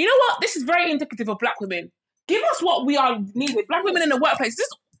given, you know what? This is very indicative of black women. Give us what we are needed. Black women in the workplace.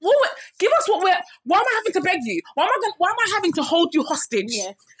 Give us what we're. Why am I having to beg you? Why am I having to hold you hostage?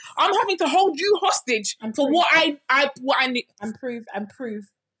 Yeah. I'm having to hold you hostage for what I need. And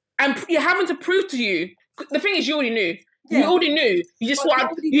prove. And you're having to prove to you. The thing is, you already knew. Yeah. You already knew. You just thought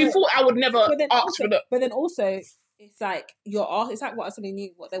I would never ask for that. But then also, it's like it's like what I suddenly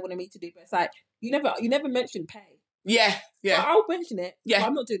knew what they wanted me to do. But it's like you never mentioned pay. Yeah. But I'll mention it. Yeah.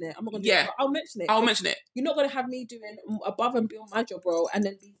 I'm not doing it. I'm not going to do it. But I'll mention it. You're not going to have me doing above and beyond my job role and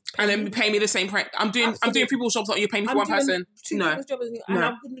then pay me the same price. I'm doing people's jobs that you're paying me for one person. People's jobs and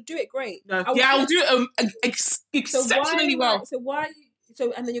I'm going to do it great. No. I'll do it exceptionally well. So why?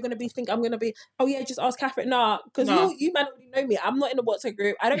 So and then you're going to I'm going to be, just ask Catherine. Nah, because you man already know me. I'm not in a WhatsApp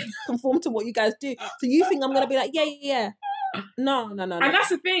group. I don't conform to what you guys do. So you think I'm going to be like, yeah. No. And that's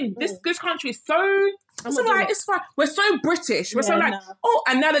the thing. This country is so. It's fine. We're so British. We're so like,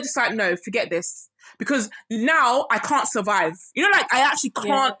 and now they're just like, no, forget this. Because now I can't survive. You know, like I actually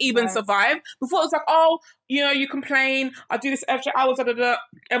can't even survive. Before it was like, you complain, I do this extra hours,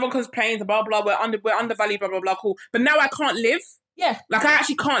 everyone complains, blah, blah, we're undervalued, blah, blah, blah, cool. But now I can't live. Yeah. Like I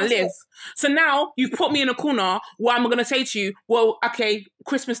actually can't live. So now you've put me in a corner where I'm going to say to you, well, okay,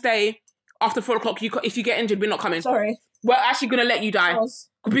 Christmas Day, after 4 o'clock, if you get injured, we're not coming. Sorry. We're actually going to let you die.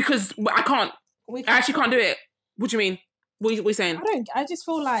 Because I can't. I actually can't do it. What do you mean? What are you saying? I just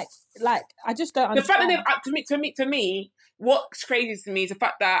feel like I just don't understand. The fact that to me, what's crazy to me is the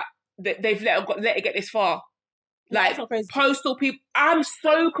fact that they've let it get this far. Like postal people, I'm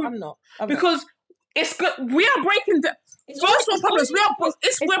so confused. Because it's good. We are breaking down. First world problems.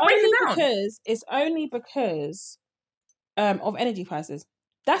 We're breaking down. It's only because of energy prices.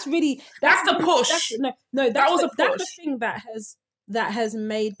 That's the push. That's the thing that has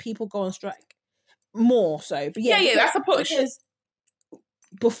made people go on strike more so. But that's the push. Because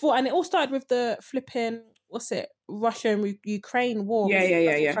before, and it all started with the flipping Russia and Ukraine war.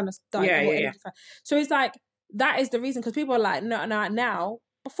 Yeah. Kind of started. So it's like that is the reason, because people are like, no, now.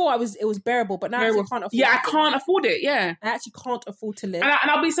 Before it was bearable, but now I can't afford it. Yeah, I can't afford it, yeah. I actually can't afford to live. And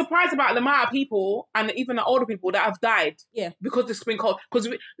I'll be surprised about the amount of people, and even the older people, that have died. Yeah. Because it's been cold. Because,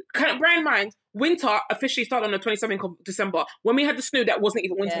 bear in mind, winter officially started on the 27th of December. When we had the snow, that wasn't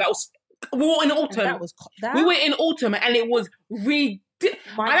even winter. Yeah. We were in autumn. We were in autumn, and it was ridiculous.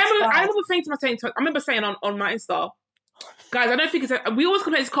 I remember saying on my Insta, guys, I don't think we always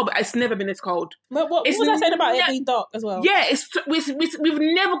complain it's cold, but it's never been this cold. What was I saying about it being dark as well? Yeah, we've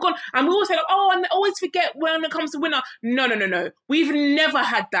never gone, and we always say, and I always forget when it comes to winter. No. We've never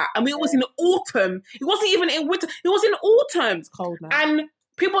had that, and we always in autumn. It wasn't even in winter. It was in autumn. It's cold now. And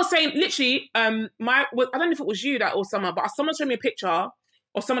people are saying, literally, I don't know if it was you that or someone, but someone showed me a picture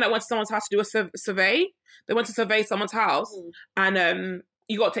of someone that went to someone's house to do a survey. They went to survey someone's house, and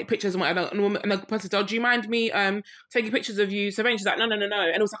you got to take pictures and whatever. And the person said, do you mind me taking pictures of you surveying? She's like, no. And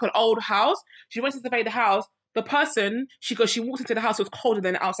it was like an old house. She went to survey the house. The person, she walked into the house, it was colder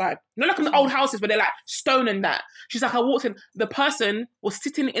than outside. You know, like in the old houses where they're like stone and that. She's like, I walked in. The person was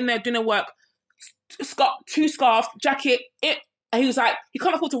sitting in there doing her work, two scarves, jacket. And he was like, he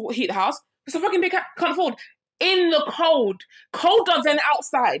can't afford to heat the house. It's a fucking big house. Can't afford. In the cold. Colder than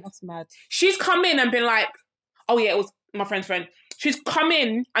outside. That's mad. She's come in and been like, oh yeah, it was my friend's friend. She's come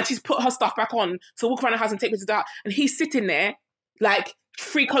in and she's put her stuff back on to walk around the house and take pictures out. And he's sitting there, like,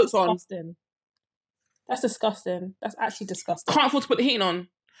 3 coats on. That's disgusting. That's actually disgusting. Can't afford to put the heating on.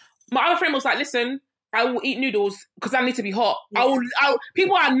 My other friend was like, listen, I will eat noodles because I need to be hot. Yeah.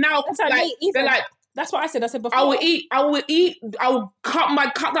 People are now, they're like, That's what I said. I said before. I will eat. I will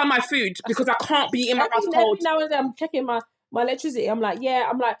cut down my food because I can't be in my house cold. Every now and then I'm checking my electricity. I'm like,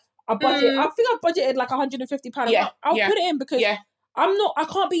 I budget. I think I budgeted like £150. Yeah, I'll put it in because I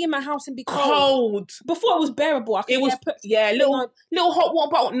can't be in my house and be cold. Before it was bearable. Little hot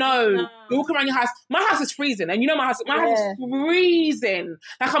water bottle. No. You walk around your house. My house is freezing, and you know my house is freezing.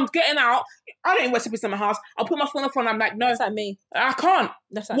 Like I'm getting out. I don't even wear slippers in my house. I'll put my phone on the phone. I'm like, no, that's like me. I can't.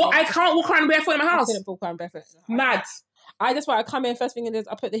 That's like me. I can't walk around barefoot in my house. I couldn't walk around barefoot. Mad. That's why I come in first thing and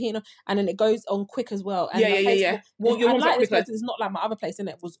I put the heat on, and then it goes on quick as well. And Well, I like this place. It's not like my other place, and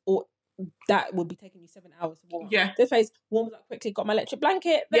it was all. That would be taking you 7 hours to warm. Yeah. This place warms up quickly. Got my electric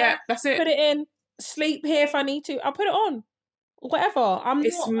blanket there. Yeah, that's it. Put it in. Sleep here if I need to. I'll put it on. Whatever.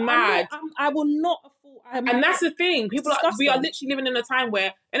 It's mad. I will not afford. And that's the thing. We are literally living in a time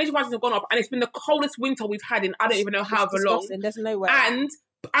where energy prices have gone up, and it's been the coldest winter we've had in I don't even know however long. There's no way. And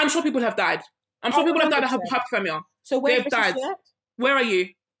I'm sure people have died. I'm sure people have died of hypothermia. So they've died. Where are you?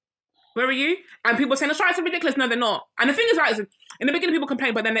 Where are you? And people are saying the strikes are ridiculous. No, they're not. And the thing is, like, in the beginning, people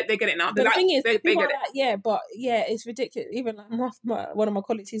complain, but then they get it now. The thing is, they get it. It's ridiculous. Even like one of my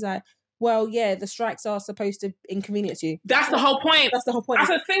colleagues, he's like, well, yeah, the strikes are supposed to inconvenience you. That's the whole point. That's the whole point. I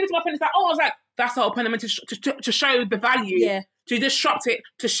said the same to my friend. It's like, I was like, that's the whole point. I meant to show the value. Yeah. To disrupt it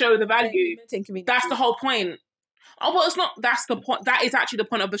to show the value. That's the whole point. Oh, well, it's not. That's the point. That is actually the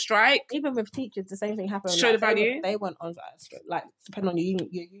point of the strike. Even with teachers, the same thing happened. Show the value. They went on like depending on your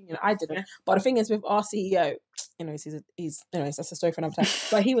union. I didn't. Yeah. But the thing is, with our CEO, he's that's a story for another time.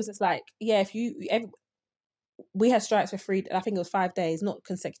 But he was just like, yeah, we had strikes for 3. I think it was 5 days, not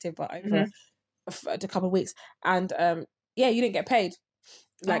consecutive, but over a couple of weeks. And you didn't get paid.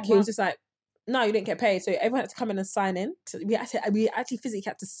 Like he was just like, no, you didn't get paid. So everyone had to come in and sign in. So we actually physically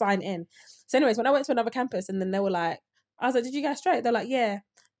had to sign in. So anyways, when I went to another campus and then they were like, I was like, did you guys strike? They're like, yeah.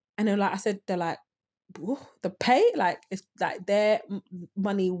 And they're like, they're like, the pay? Like, it's like their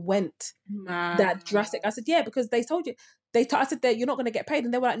money went that drastic. I said, yeah, because they told you. I said that you're not going to get paid.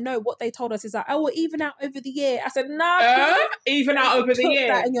 And they were like, no, what they told us is like, we'll even out over the year. I said, no. Even out over the year.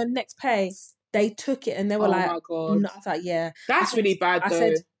 That in your next pay. They took it and they were like, oh my God. No. I was like, yeah. That's really bad though. I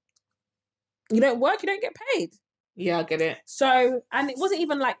said, you don't work, you don't get paid. Yeah, I get it. So, and it wasn't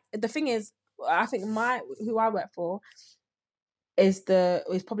even like, the thing is, I think who I work for is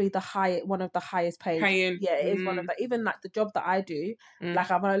probably one of the highest paid. Yeah, it is one of the, even like the job that I do, like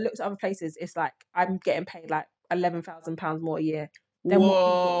when I looked at other places, it's like I'm getting paid like £11,000 more a year.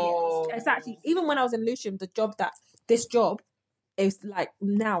 Whoa. It's actually, even when I was in Lewisham, this job is like,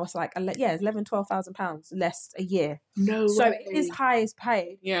 now it's like, it's £11,000-12,000 less a year. No so way. It is highest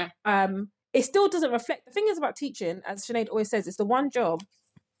paid. Yeah. It still doesn't reflect. The thing is about teaching, as Sinead always says, it's the one job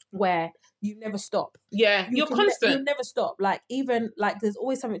where you never stop. Yeah, you're constant. You never stop. Like, even, like, there's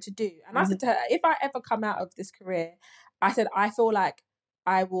always something to do. And I said to her, if I ever come out of this career, I said, I feel like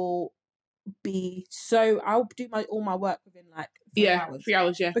I will I'll do all my work within, like, 3 hours. 3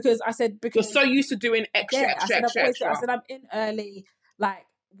 hours, yeah. Because I said, you're so used to doing extra. I said, I'm in early, like,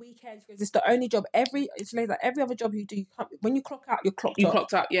 weekends, because it's the only job. Every other job you do, when you clock out, you're clocked up. You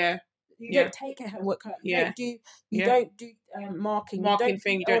clocked up, yeah. You don't take it and work. You don't do marking. You don't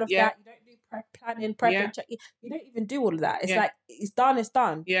thing. Do all of that. You don't do planning, prep, and check. You don't even do all of that. It's like it's done. It's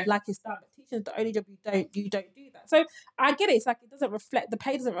done. Yeah. Like it's done. But teaching is the only job you don't do that. So I get it. It's like it doesn't reflect. The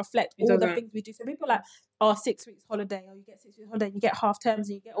pay doesn't reflect all the things we do. So people are like, 6 weeks holiday, or you get 6 weeks holiday, you get half terms,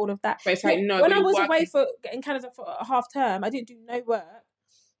 and you get all of that. But it's like, no. When I was away in Canada for a half term, I didn't do no work.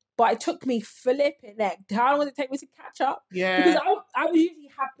 But it took me flipping neck. How long did it take me to catch up? Yeah. Because I would usually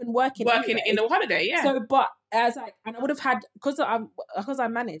have been working anyway. In the holiday, yeah. So, but as like, and I would have had, because I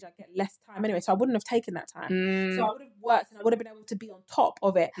manage, I get less time anyway. So I wouldn't have taken that time. So I would have worked and I would have been able to be on top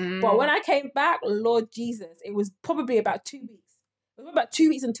of it. But when I came back, Lord Jesus, it was probably about 2 weeks. It was about 2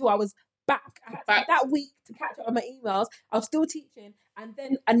 weeks until I was back. I had that week to catch up on my emails. I was still teaching, and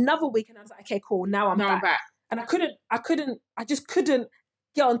then another week, and I was like, okay, cool. Now I'm back. And I just couldn't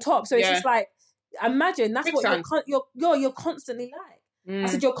get on top. So it's just like, imagine that's what you're constantly like. I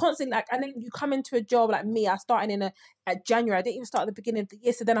said, you're constantly like, and then you come into a job like me. I started at January. I didn't even start at the beginning of the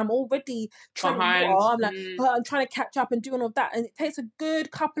year. So then I'm already trying I'm trying to catch up and do all of that. And it takes a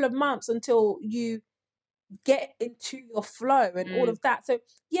good couple of months until you get into your flow and all of that. So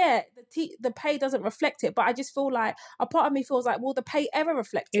yeah, the pay doesn't reflect it. But I just feel like a part of me feels like, will the pay ever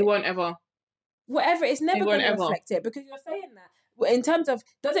reflect it? It won't ever. Whatever, it's never going to reflect it, because you're saying that. In terms of,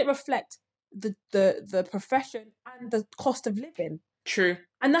 does it reflect the profession and the cost of living? True.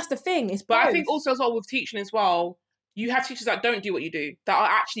 And that's the thing. But I think also as well with teaching as well, you have teachers that don't do what you do, that are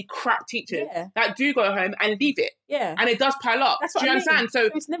actually crap teachers, that do go home and leave it. Yeah. And it does pile up. That's do what you I understand? mean. So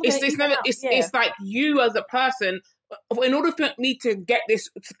it's never it's like you as a person, in order for me to get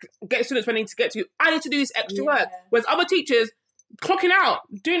students where I need to get to, I need to do this extra work. Whereas other teachers, clocking out,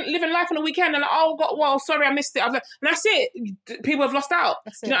 living life on the weekend, and like, oh, sorry, I missed it. I was like, and that's it. People have lost out.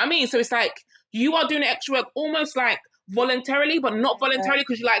 Do you know what I mean? So it's like, you are doing extra work almost like voluntarily, but not voluntarily,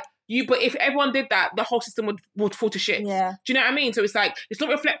 because you're like, but if everyone did that, the whole system would fall to shit. Yeah. Do you know what I mean? So it's like, it's not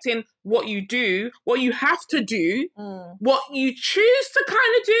reflecting what you do, what you have to do, what you choose to kind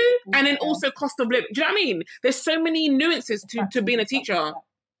of do, and then also cost of living. Do you know what I mean? There's so many nuances to being a teacher.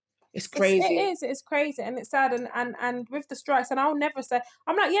 It's crazy. It's crazy, and it's sad, and with the strikes, and I'll never say,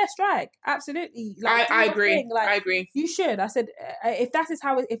 I'm like, yeah, strike, absolutely. Like, I agree. Like, I agree. You should. I said, if that's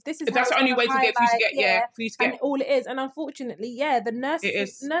the only way to get for you to get, and all it is, and unfortunately, the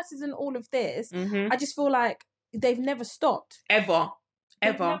nurses and all of this, I just feel like they've never stopped ever.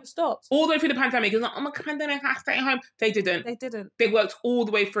 Never stopped. All the way through the pandemic. It was like, oh my pandemic, I have to stay at home. They didn't. They worked all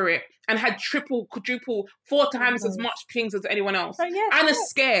the way through it and had triple, quadruple, 4 times as much things as anyone else. And a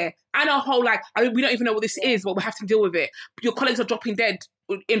scare. And a whole, like, we don't even know what this is, but we have to deal with it. Your colleagues are dropping dead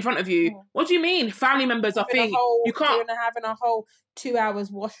in front of you. What do you mean? Family members are thing. You can't. You're having a whole 2 hours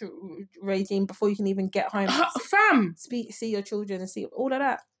wash regime before you can even get home. Fam. See your children and see all of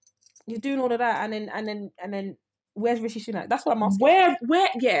that. You're doing all of that, and then where's Rishi Sunak? That's what I'm asking. Where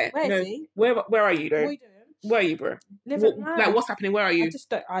is he? Where are you, though? What are you doing? Where are you, bro? Like, what's happening? Where are you?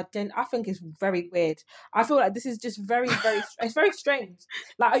 I think it's very weird. I feel like this is just very, very, it's very strange.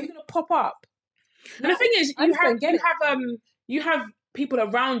 Like, are you going to pop up? And the thing is, you have people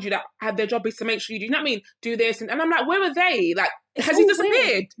around you that have their job is to make sure you do. You know what I mean? Do this. And I'm like, where were they? Like, has he disappeared?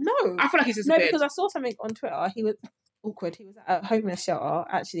 Weird. No. I feel like he's disappeared. No, because I saw something on Twitter. He was awkward. He was at a homeless shelter,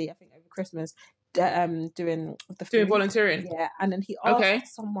 actually, I think over Christmas. Doing volunteering, and then he asked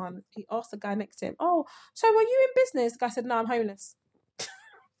he asked the guy next to him, oh, so were you in business? The guy said, no, I'm homeless.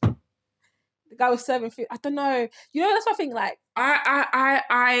 The guy was serving food. I don't know, that's what I think, like,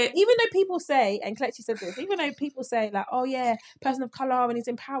 I even though people say, and Kelechi said this, even though people say, like, oh yeah, person of colour and he's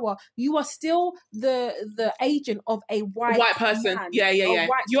in power, you are still the agent of a white person. Man, you're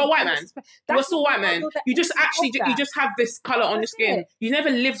a white man. You're still a white man. You just have this colour on your skin. You never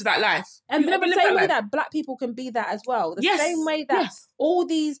lived that life. And the same way that black people can be that as well. The same way that all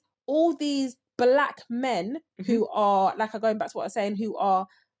these black men who are, like, going back to what I was saying, who are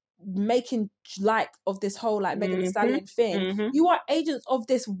making light of this whole, like, Megan Thee Stallion thing, you are agents of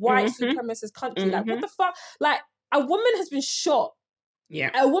this white supremacist country. Like, what the fuck? Like, a woman has been shot.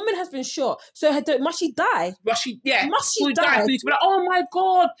 A woman has been shot. So must she die? Must she die? For you to be like, oh my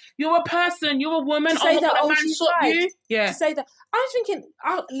God, you're a person, you're a woman. To say that, a man shot you. To say that. I was thinking,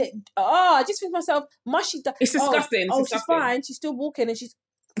 I just think to myself, must she die? It's disgusting. She's fine. She's still walking, and it's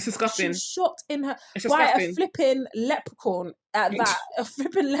disgusting. She's shot in her by a flipping leprechaun at that. A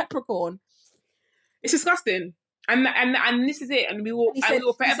flipping leprechaun. It's disgusting. And this is it. And we will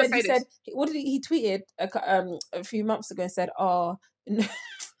forever say this. What did he tweeted a few months ago and said, oh, no,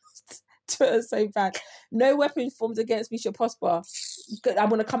 Twitter's so bad. No weapon formed against me shall prosper. I'm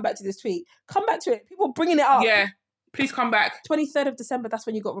going to come back to this tweet. Come back to it. People bringing it up. Yeah. Please come back. 23rd of December, that's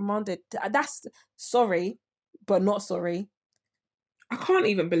when you got remanded. That's sorry, but not sorry. I can't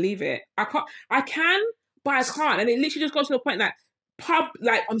even believe it. I can, but I can't. And it literally just goes to the point that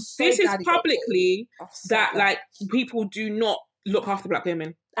this is publicly that like people do not look after black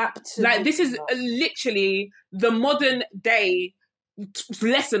women. Absolutely. Like, this is literally the modern day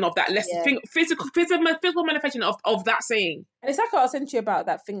lesson of that lesson, physical manifestation of that saying. And it's like what I was saying to you about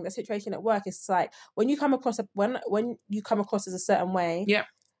that thing, the situation at work. It's like when you come across when you come across as a certain way,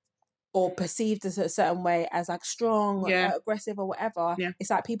 or perceived as a certain way, as like strong, or aggressive, or whatever. It's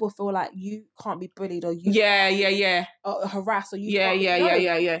like people feel like you can't be bullied, or you or harassed, or you can't.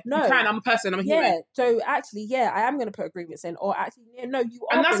 No, you can. I'm a person. I'm a human. So actually, I am going to put a grievance in, or actually, no, you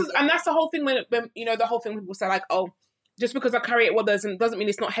are. And that's the whole thing when the whole thing when people say like, oh, just because I carry it doesn't mean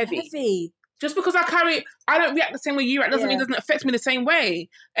it's not heavy. Just because I carry it, I don't react the same way you react, doesn't mean it doesn't affect me the same way.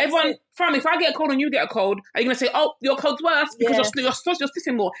 Everyone, fam, if I get a cold and you get a cold, are you going to say, oh, your cold's worse because you're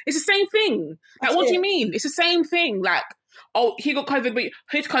sitting more? It's the same thing. Like, what do you mean? It's the same thing. Like, oh, he got COVID, but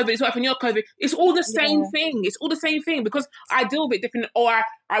his COVID is worse than your COVID. It's all the same thing. It's all the same thing because I deal with it different, or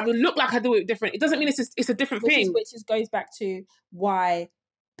I will look like I do it different. It doesn't mean it's a different thing. Which goes back to why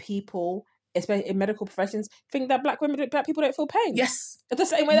people, especially in medical professions, think that black people don't feel pain. Yes. It's the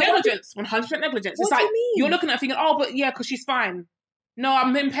same way that negligence, 100% negligence. What do you mean? You're looking at it thinking, oh, but yeah, because she's fine. No,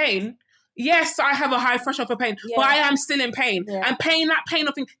 I'm in pain. Yes, I have a high threshold for pain, but I am still in pain, and that pain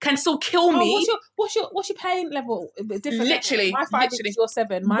of thing can still kill me. What's your pain level? Different. Literally, my 5 is your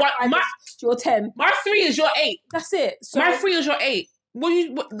 7. My 5 is your 10. My 3 is your 8. That's it. So my 3 is your 8.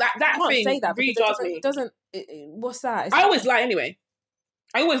 That thing say that really jars me. It doesn't. What's that? I always lie anyway.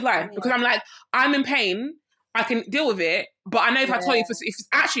 I always lie because I'm like, I'm in pain. I can deal with it, but I know if I tell you if it's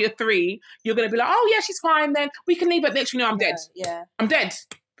actually a 3, you're gonna be like, oh yeah, she's fine. Then we can leave it. Next, I'm dead. Yeah, I'm dead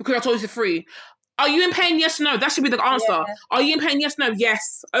because I told you it's a 3. Are you in pain? Yes, no. That should be the answer. Yeah. Are you in pain? Yes, no.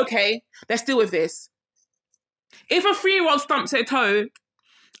 Yes. Okay, let's deal with this. If a 3-year-old stumps their toe,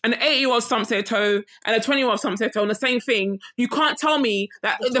 and an 8-year-old stumps their toe, and a 20-year-old stumps their toe on the same thing, you can't tell me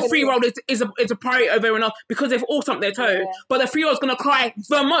that the 3-year-old is a priority over everyone else because they've all stumped their toe. Yeah. But the 3-year-old's gonna cry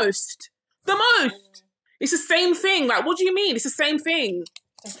the most. The most. It's the same thing. Like, what do you mean? It's the same thing.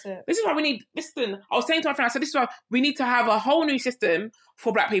 That's it. This is why we need. Listen, I was saying to my friend, I said, this is why we need to have a whole new system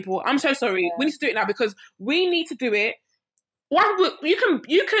for Black people. I'm so sorry. Yeah. We need to do it now because we need to do it. You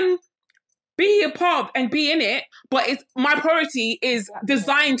can be a part and be in it, but my priority is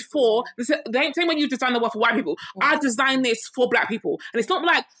designed for the same way you design the world for white people. I designed this for Black people, and it's not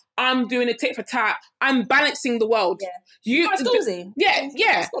like I'm doing a tit for tat. I'm balancing the world. Yeah. The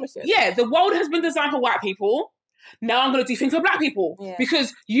world has been designed for white people. Now I'm going to do things for Black people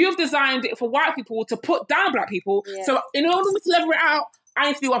because you've designed it for white people to put down Black people. Yeah. So in order to level it out, I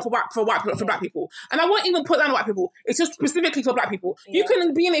need to do one for Black people, and I won't even put down white people. It's just specifically for Black people. Yeah. You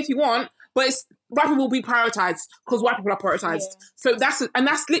can be in it if you want, but Black people will be prioritized because white people are prioritized. Yeah. So that's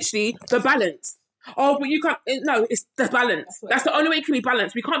literally the balance. Oh, but you can't. No, it's the balance. That's the only way it can be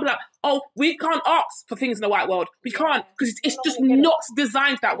balanced. We can't be like, oh, we can't ask for things in the white world. We can't because it's just not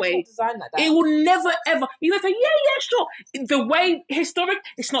designed that way. It will never ever. You guys say, yeah, sure. The way historic,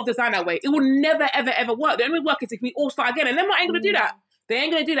 it's not designed that way. It will never ever ever work. The only way it works is if we all start again, and they're not going to do that. They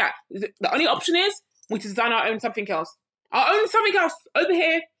ain't going to do that. The only option is we design our own something else. Our own something else over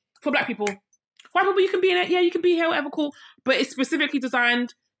here for Black people. White people, you can be in it. Yeah, you can be here, whatever, cool. But it's specifically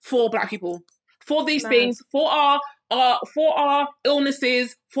designed for Black people. For these things, for our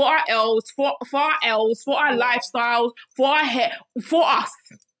illnesses, for our L's, for our L's, for our lifestyles, for our hair, for us.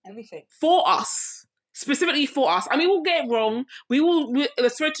 Everything. For us. Specifically for us. I mean, we'll get it wrong. The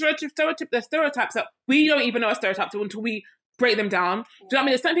stereotypes that we don't even know are stereotypes until we break them down. Do you know what I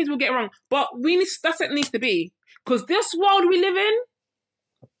mean? There's certain things we'll get wrong. But that's what it needs to be. Because this world we live in,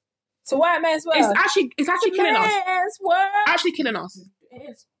 so white man's world. It's actually killing us. Actually killing us.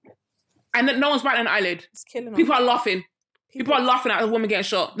 It is. And no one's batting an eyelid. It's killing us. People are laughing. People are laughing at a woman getting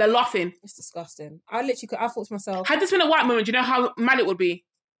shot. They're laughing. It's disgusting. I thought to myself, had this been a white woman, do you know how mad it would be?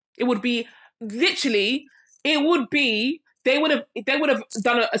 It would be literally. They would have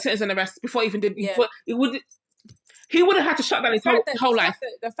done a citizen arrest before he even did. Yeah. He would have had to shut down his whole life.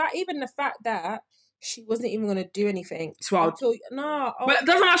 The fact that she wasn't even going to do anything. It's wild. But doesn't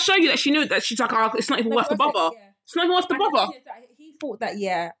that show you that she knew that she's like, oh, it's not even worth the bother. Yeah. It's not even worth the bother. He thought that,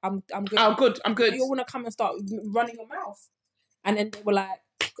 I'm good. Oh, good. I'm good. You want to come and start running your mouth. And then they were like,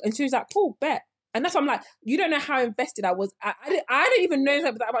 and she was like, cool, bet. And that's why I'm like, you don't know how invested I was. I didn't even know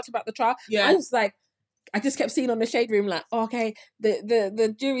that much about the trial. Yeah. I was like, I just kept seeing on the shade room, like, oh, okay,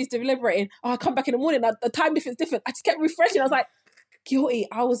 the jury's deliberating. Oh, I come back in the morning. The time difference different. I just kept refreshing. I was like, guilty.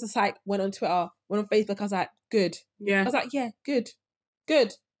 I was just like, went on Twitter, went on Facebook. I was like, good. Yeah. I was like, yeah, good.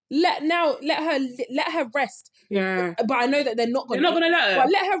 Let her rest. Yeah. But I know that they're not going to let her. But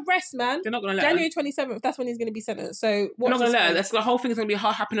let her rest, man. They're not going to let January 27th, that's when he's going to be sentenced. So they're not going to let her. That's the whole thing is going to be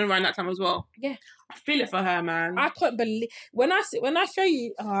happening around that time as well. Yeah. I feel it for her, man. I couldn't believe when I show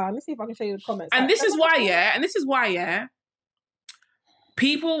you. Let me see if I can show you the comments. And this is why,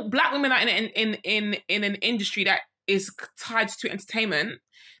 people, Black women that are in an industry that is tied to entertainment.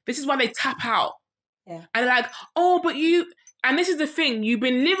 This is why they tap out. Yeah. And they're like, oh, but you. And this is the thing, you've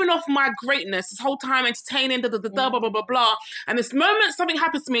been living off my greatness this whole time, entertaining, blah, blah, blah, blah. And this moment something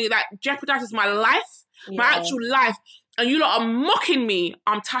happens to me that jeopardizes my life, my actual life, and you lot are mocking me,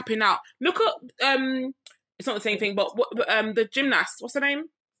 I'm tapping out. Look at, it's not the same thing, but the gymnast, what's her name?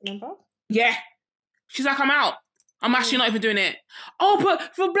 Remember? Yeah. She's like, I'm out. I'm actually not even doing it. Oh,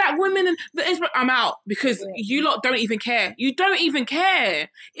 but for Black women and I'm out because you lot don't even care. You don't even care.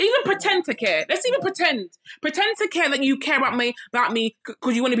 Even pretend to care. Let's even pretend. Pretend to care that you care about me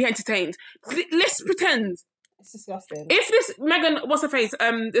because you want to be entertained. Let's pretend. It's disgusting. If this Megan, what's her face,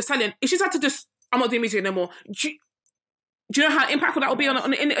 the stallion, if she's had to just, I'm not doing music no more. Do you know how impactful that will be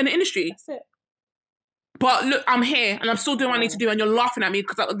on the industry? That's it. But look, I'm here and I'm still doing what I need to do, and you're laughing at me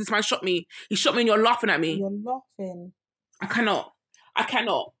because this man shot me. He shot me and you're laughing at me. You're laughing. I cannot.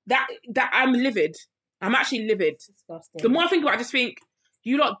 That I'm livid. I'm actually livid. Disgusting. The more I think about it, I just think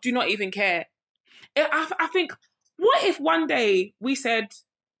You lot do not even care. I think, what if one day we said,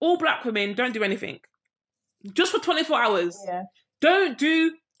 all black women don't do anything? Just for 24 hours. Yeah. Don't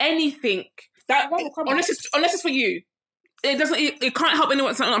do anything. Unless it's for you. It can't help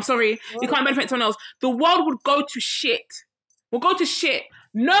anyone. I'm sorry. It can't benefit someone else. The world would go to shit. We'll go to shit.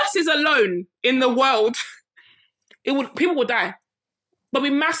 Nurses alone in the world, people will die. There'll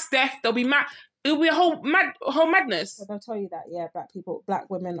be mass death. It'll be a whole madness. But I'll tell you that, yeah, black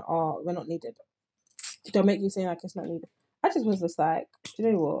women we're not needed. Don't make you say like it's not needed. I just was just like, do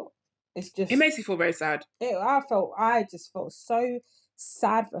you know what? It makes me feel very sad. I just felt so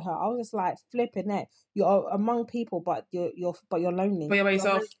sad for her. I was just like, flipping it. You're among people, but you're lonely. But you're by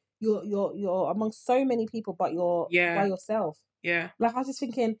yourself. You're among so many people, but you're by yourself. Yeah. Like, I was just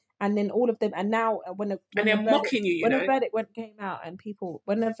thinking, and then all of them, and now when they're mocking you. When the verdict came out,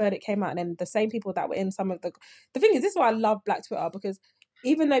 and then the same people that were in some of the thing is, this is why I love Black Twitter, because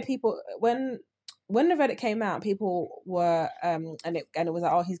even though people when the verdict came out, people were and it was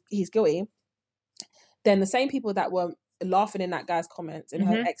like, oh, he's guilty. Then the same people that were laughing in that guy's comments, in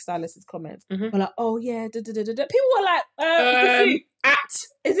her ex-stylist's comments, were like, oh yeah, People were like,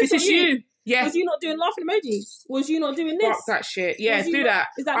 is this you? Yes. Was you not doing laughing emoji? Was you not doing this? Fuck that shit. Yeah, do that.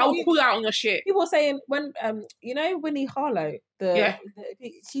 I'll pull out on your shit. People were saying when Winnie Harlow,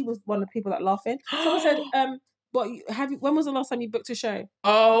 she was one of the people that laughing. Someone said, but when was the last time you booked a show?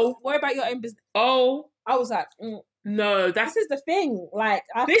 Oh. Worry about your own business. Oh. I was like, no, this is the thing. Like,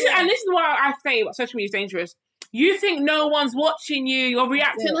 this is why I say social media is dangerous. You think no one's watching you, you're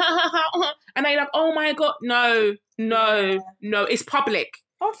reacting, and they're like, oh my God. No, it's public.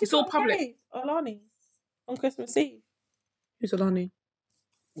 Oh, it's all public. Alani on Christmas Eve. Who's Alani?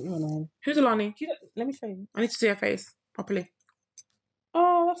 Who's Alani? Let me show you. I need to see her face properly.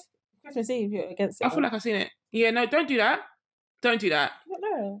 Oh, that's Christmas Eve. You're against it. I feel like I've seen it. Yeah, no, don't do that. Don't do that.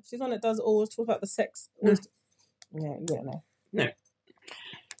 No, she's one that does always talk about the sex. Yeah, no.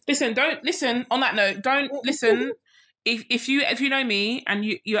 Listen, don't listen. On that note, don't listen. If you know me and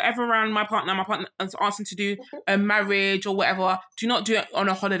you're ever around my partner is asking to do a marriage or whatever, do not do it on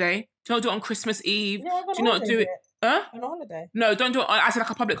a holiday. Do not do it on Christmas Eve. Do not do it. Huh? On a holiday? No, don't do it. I said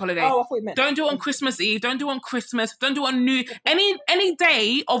like a public holiday. Oh, I thought you meant. Don't do it on Christmas Eve. Don't do it on Christmas. Don't do it on any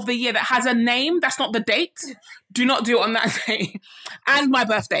day of the year that has a name that's not the date. Do not do it on that day. And my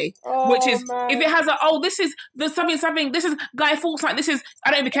birthday, which is if it has this is the something. This is Guy Fawkes. Like this is. I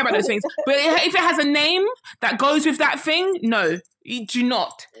don't even care about those things. But if it has a name that goes with that thing, no, you do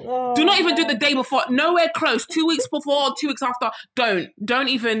not. Do not even do the day before. Nowhere close. 2 weeks before, 2 weeks after. Don't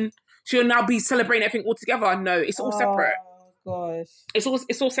even. She'll now be celebrating everything all together. No, it's all separate. Gosh.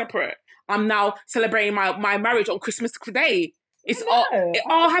 It's all separate. I'm now celebrating my marriage on Christmas Day. It's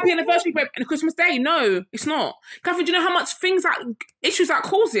happy anniversary, babe, and Christmas Day. No, it's not. Catherine, do you know how much issues that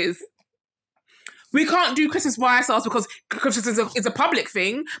causes? We can't do Christmas by ourselves because Christmas is a public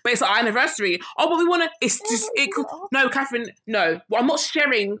thing, but it's our anniversary. Oh, but we want to. It's just no, Catherine. No, well, I'm not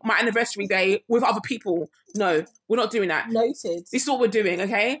sharing my anniversary day with other people. No, we're not doing that. Noted. This is what we're doing.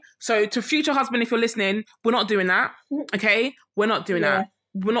 Okay, so to future husband, if you're listening, we're not doing that. Okay, we're not doing that.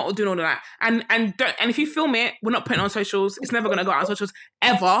 We're not doing all of that. And if you film it, we're not putting it on socials. It's never gonna go out on socials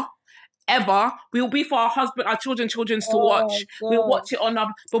ever. We will be for our husband, our children's to watch. God. We'll watch it on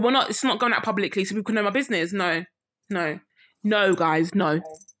our, but we're not. It's not going out publicly, so people can know my business. No, guys, no. Okay.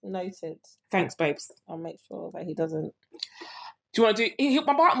 Noted. Thanks, babes. I'll make sure that he doesn't. Do you want to do?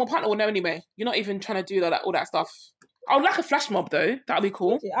 My partner will know anyway. You're not even trying to do all that stuff. I would like a flash mob though. That'd be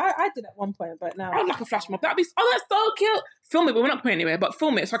cool. I did at one point, but now I would like a flash mob. That'd be that's so cute. Film it, but we're not putting it anywhere. But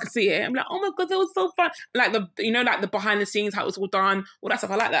film it so I can see it. I'm like, oh my God, that was so fun. Like the behind the scenes, how it was all done, all that stuff.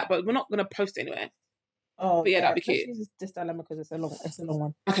 I like that, but we're not gonna post it anywhere. Oh, but yeah, that'd be cute. Let's use this dilemma because it's a long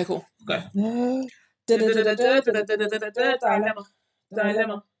one. Okay, cool. Go.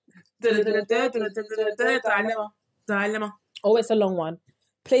 Dilemma. Oh, it's a long one.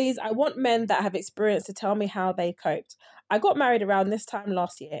 Please, I want men that have experience to tell me how they coped. I got married around this time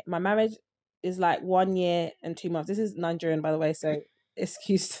last year. My marriage is like 1 year and 2 months. This is Nigerian, by the way, so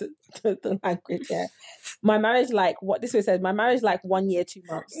excuse the language. Yeah, my marriage this was said. My marriage 1 year 2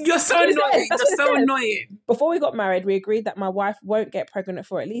 months. You're so annoying. You're so annoying. Before we got married, we agreed that my wife won't get pregnant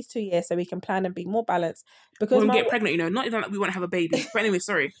for at least 2 years, so we can plan and be more balanced. Because we won't get pregnant, not even like we won't have a baby. But anyway,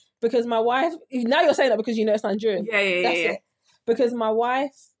 sorry. Because my wife. Now you're saying that because it's Nigerian. Yeah. That's it. Because my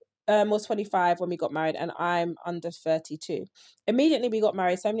wife was 25 when we got married and I'm under 32. Immediately we got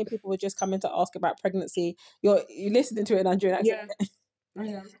married, so many people were just coming to ask about pregnancy. You're listening to it in Nigerian accent.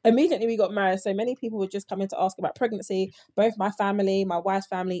 Yeah. Immediately we got married, so many people were just coming to ask about pregnancy. Both my family, my wife's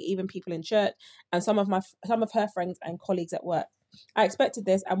family, even people in church, and some of her friends and colleagues at work. I expected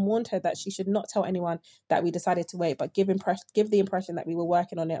this and warned her that she should not tell anyone that we decided to wait, but give the impression that we were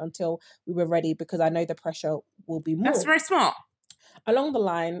working on it until we were ready, because I know the pressure will be more. That's very smart. Along the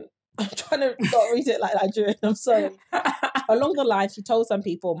line, I'm trying to not read it like Nigerian, I'm sorry. Along the line, she told some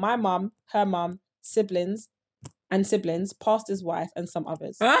people, my mum, her mum, siblings, pastor's wife, and some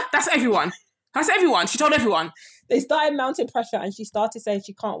others. That's everyone. That's everyone. She told everyone. They started mounting pressure and she started saying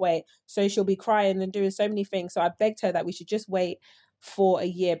she can't wait. So she'll be crying and doing so many things. So I begged her that we should just wait for a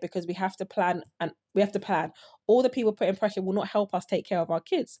year because we have to plan. All the people putting pressure will not help us take care of our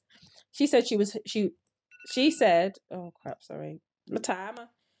kids. She said she said, oh crap, sorry. My timer.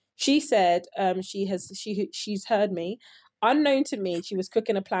 She said she's heard me. Unknown to me, she was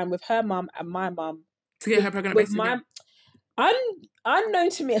cooking a plan with her mum and my mum. To get her pregnant, basically. Unknown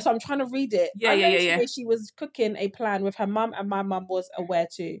to me, so I'm trying to read it. Yeah. Me, she was cooking a plan with her mum, and my mum was aware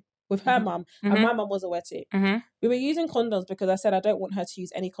too. With her mum, and my mum was aware too. Mm-hmm. We were using condoms because I said I don't want her to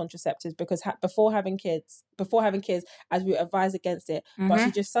use any contraceptives because before having kids, as we advised against it. But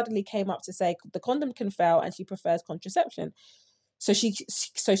she just suddenly came up to say the condom can fail and she prefers contraception. So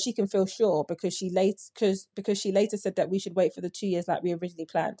she can feel sure because she later said that we should wait for the 2 years like we originally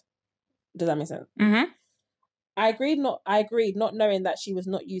planned. Does that make sense? Mm-hmm. I agreed, not knowing that she was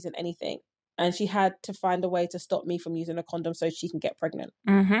not using anything, and she had to find a way to stop me from using a condom so she can get pregnant.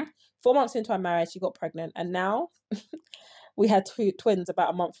 4 months into our marriage, she got pregnant, and now we had twins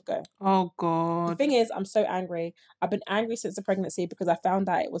about a month ago. Oh God! The thing is, I'm so angry. I've been angry since the pregnancy because I found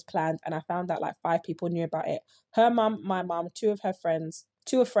out it was planned, and I found out like 5 people knew about it. Her mum, my mum, 2 of her friends,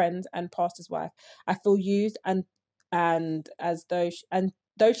 and pastor's wife. I feel used and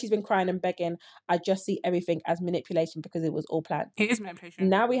though she's been crying and begging, I just see everything as manipulation because it was all planned. It is manipulation.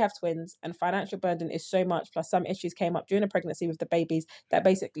 Now we have twins and financial burden is so much, plus some issues came up during the pregnancy with the babies that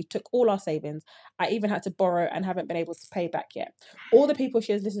basically took all our savings. I even had to borrow and haven't been able to pay back yet. All the people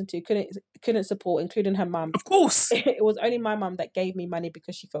she has listened to couldn't support, including her mum. Of course. It was only my mum that gave me money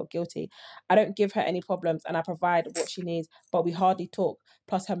because she felt guilty. I don't give her any problems and I provide what she needs, but we hardly talk.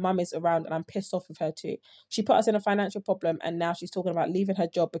 Plus her mum is around and I'm pissed off with her too. She put us in a financial problem and now she's talking about leaving her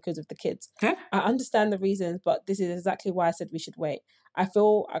job because of the kids. Okay. I understand the reasons, but this is exactly why I said we should wait. I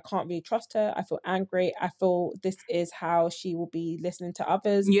feel I can't really trust her. I feel angry. I feel this is how she will be listening to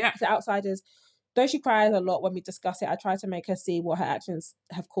others, to outsiders. Though she cries a lot when we discuss it, I try to make her see what her actions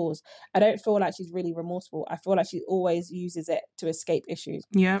have caused. I don't feel like she's really remorseful. I feel like she always uses it to escape issues.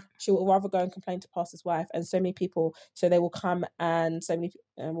 Yeah. She will rather go and complain to pastor's wife and so many people, so they will come and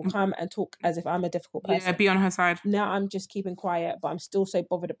talk as if I'm a difficult person. Yeah, be on her side. Now I'm just keeping quiet, but I'm still so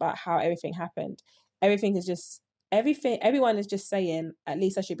bothered about how everything happened. Everyone is just saying, at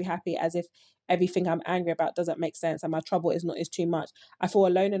least I should be happy, as if everything I'm angry about doesn't make sense and my trouble is too much. I feel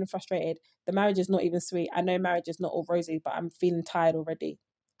alone and frustrated. The marriage is not even sweet. I know marriage is not all rosy, but I'm feeling tired already.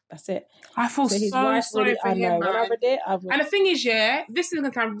 That's it. I feel so sorry for him, When I read it, and the thing is, this is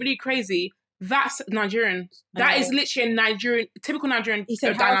going to sound really crazy. That's Nigerian. That is literally a typical Nigerian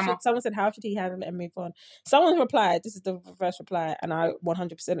dilemma. Someone said, how should he handle it and move on? Someone replied, this is the reverse reply, and I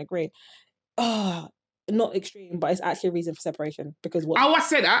 100% agree. Not extreme, but it's actually a reason for separation because what? I would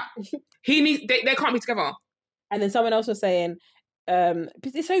say that they can't be together. And then someone else was saying,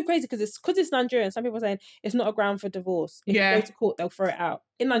 it's so crazy because it's Nigerian. Some people are saying it's not a ground for divorce. If you go to court, they'll throw it out.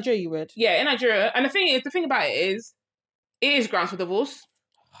 In Nigeria, you would. Yeah, in Nigeria, and the thing about it is grounds for divorce.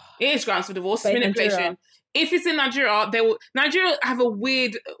 It is grounds for divorce. It's manipulation. Nigeria. If it's in Nigeria, Nigeria have a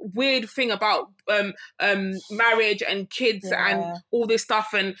weird thing about marriage and kids and all this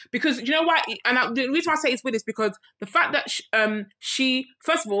stuff, and because you know why? And the reason I say it's weird is because the fact that she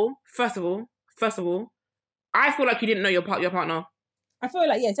first of all, I feel like you didn't know your partner. I feel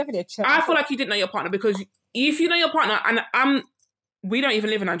like it's definitely a check. I feel like you didn't know your partner because if you know your partner, and we don't even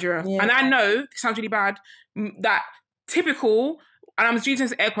live in Nigeria, and I know it sounds really bad that typical, and I'm using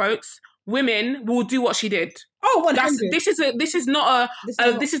this air quotes, women will do what she did. Oh, 100. This is not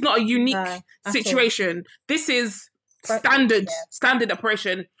a unique situation. This is standard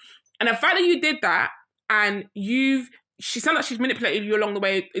operation. And the fact that you did that and she sounds like she's manipulated you along the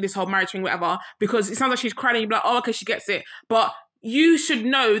way in this whole marriage thing, whatever, because it sounds like she's crying and you're like, oh, okay, she gets it. But you should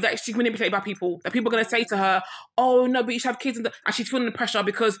know that she's manipulated by people. That people are going to say to her, oh, no, but you should have kids. And she's feeling the pressure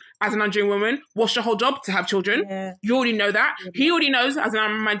because as a Nigerian woman, what's your whole job? To have children. Yeah. You already know that. Yeah. He already knows as a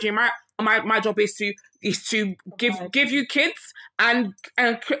Nigerian, my job is to give you kids. And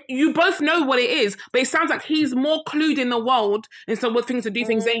you both know what it is. But it sounds like he's more clued in the world in some things to do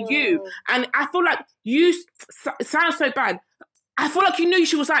things than you. And I feel like it sounds so bad. I feel like you knew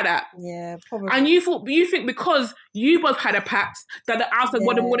she was like that. Yeah, probably. And you think because you both had a pact that the outside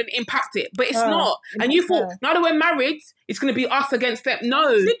world wouldn't impact it. But it's not. And you thought, now that we're married, it's going to be us against them.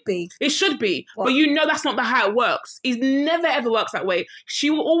 No. It should be. What? But you know that's not how it works. It never ever works that way. She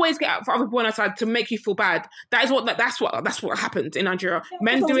will always get out for other people on her side to make you feel bad. That's what happens in Nigeria. Yeah,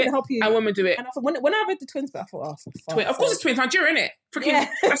 Men do it and women do it. And I thought, when I read the twins, but I thought, Of course it's twins. Nigeria, innit? Freaking,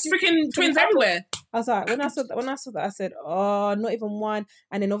 that's freaking twins everywhere. I was like, when I saw that, I said, oh, not even one.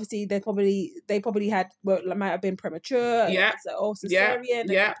 And then obviously they probably had, might have been premature. Yeah.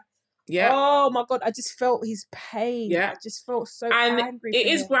 Cesarean. Yeah. Oh my God, I just felt his pain. Yeah. I just felt so and angry. it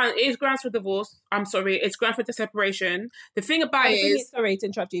is grounds for divorce. I'm sorry, it's grounds for the separation. The thing about it is, sorry to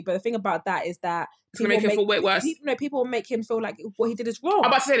interrupt you, but the thing about that is that it's gonna make him feel way worse. People make him feel like what he did is wrong.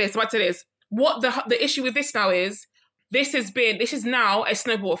 I'm about to say this. What the issue with this now is, this is now a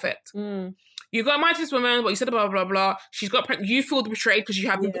snowball effect. You got married to this woman, but you said blah, blah, blah. She's got pregnant. You feel betrayed because you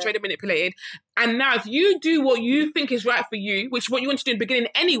have been betrayed and manipulated. And now if you do what you think is right for you, which is what you want to do in the beginning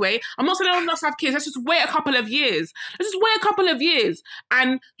anyway, I'm not saying not to have kids. Let's just wait a couple of years.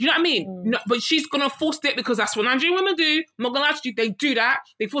 And you know what I mean? No, but she's going to force it because that's what Nigerian women do. I'm not going to lie to you. They do that.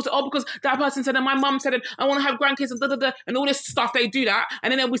 They force it because that person said it, my mum said it, I want to have grandkids and da-da-da, and all this stuff. They do that.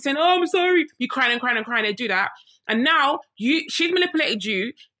 And then they'll be saying, oh, I'm sorry. You crying. They do that. And now she's manipulated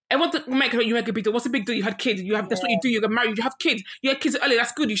you. Everyone you make a big deal. What's a big deal? You had kids. That's what you do. You get married. You have kids. You had kids early.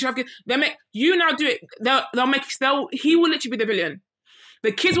 That's good. You should have kids. You now do it. He will literally be the villain.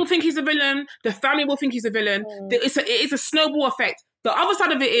 The kids will think he's a villain. The family will think he's a villain. It is a snowball effect. The other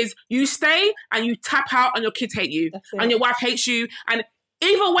side of it is you stay and you tap out and your kids hate you and your wife hates you. And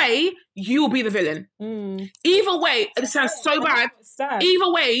either way, you will be the villain. Either way, it sounds so bad.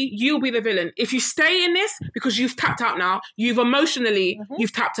 Either way, you'll be the villain. If you stay in this because you've tapped out now, you've emotionally,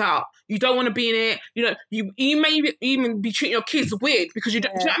 you've tapped out. You don't want to be in it. You know, you may even be treating your kids weird because you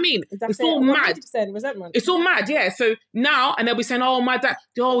don't. Do you know what I mean? Exactly. It's all mad. Resentment. It's all mad, yeah. So now, and they'll be saying, "Oh, my dad.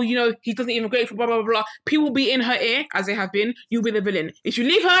 Oh, you know, he doesn't even great for blah blah blah." People will be in her ear as they have been. You'll be the villain. If you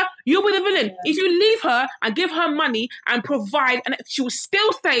leave her, you'll be the villain. Yeah. If you leave her and give her money and provide, and she will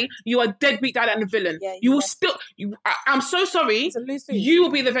still say you are deadbeat dad and the villain. Yeah, you will still. I'm so sorry. It's a lose-lose. You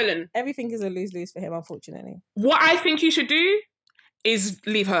will be the villain. Everything is a lose-lose for him, unfortunately. What I think you should do is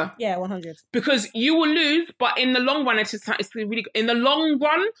leave her. Yeah, 100. Because you will lose, but in the long run, it's really. In the long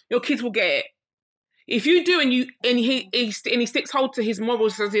run, your kids will get it. If you do, and he sticks hold to his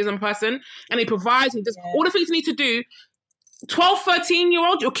morals as a person, and he provides, he does all the things you need to do. 12,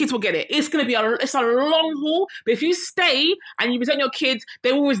 13-year-old, your kids will get it. It's going to be a long haul. But if you stay and you resent your kids,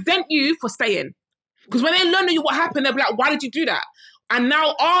 they will resent you for staying. Because when they learn what happened, they'll be like, why did you do that? And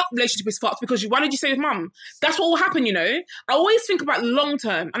now our relationship is fucked because why did you stay with mum? That's what will happen, you know? I always think about long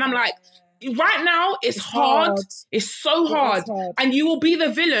term. And I'm like, right now, it's hard. It's so hard. And you will be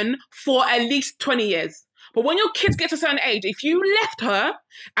the villain for at least 20 years. But when your kids get to a certain age, if you left her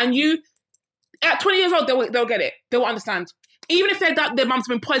and at 20 years old, they'll get it. They will understand. Even if their mum's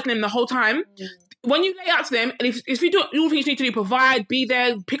been poisoning them the whole time, when you lay out to them, and if you do all the things you need to do, provide, be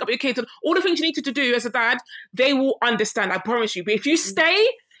there, pick up your kids, and all the things you need to do as a dad, they will understand, I promise you. But if you stay,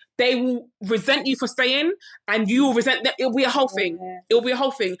 they will resent you for staying, and you will resent them. It'll be a whole thing. It'll be a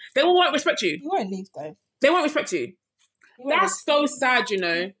whole thing. They won't respect you. He won't leave, though. They won't respect you. That's so sad, you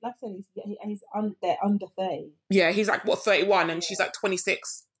know. Like I said, he's under 30. Yeah, he's like, 31, and she's like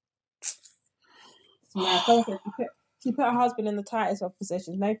 26. Yeah, she put her husband in the tightest of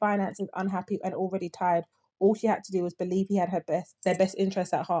positions, no finances, unhappy and already tired. All she had to do was believe he had their best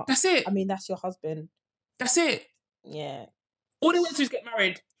interests at heart. That's it. I mean, that's your husband. That's it. Yeah. All they wanted to do is get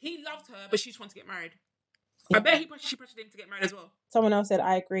married. He loved her, but she just wanted to get married. Yeah. I bet she pressured him to get married as well. Someone else said,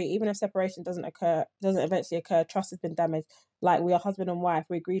 I agree. Even if separation doesn't eventually occur, trust has been damaged. Like, we are husband and wife.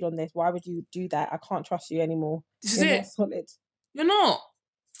 We agreed on this. Why would you do that? I can't trust you anymore. This is it. Solid. You're not.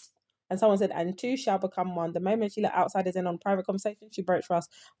 And someone said, and two shall become one. The moment she let outsiders in on private conversation, she broke trust.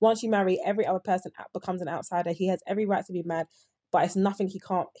 Once you marry, every other person becomes an outsider. He has every right to be mad, but it's nothing he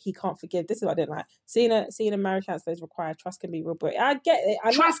can't forgive. This is what I didn't like. Seeing a marriage transfer is required. Trust can be rebuilt. I get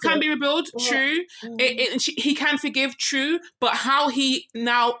it. Trust can be rebuilt. True. He can forgive. True. But how they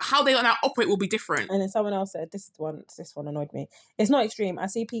now operate will be different. And then someone else said, this one annoyed me. It's not extreme. I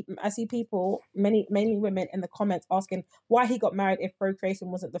see people, mainly women, in the comments asking why he got married if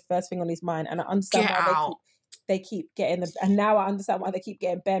procreation wasn't the first thing on his mind. And I understand why they keep getting and now I understand why they keep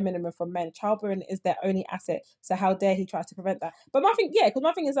getting bare minimum from men. Childbearing is their only asset, so how dare he try to prevent that? But my thing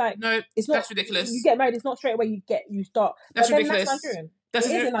is like, no, it's not. That's ridiculous. You get married, it's not straight away you start. That's ridiculous. That It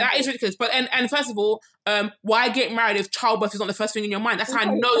is in is Nigeria. ridiculous. But and first of all, why get married if childbirth is not the first thing in your mind? That's how I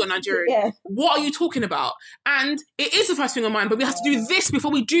know you're Nigerian. Yeah. What are you talking about? And it is the first thing on mind, but we have to do this before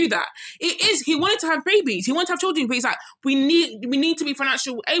we do that. It is. He wanted to have babies. He wanted to have children, but he's like, we need to be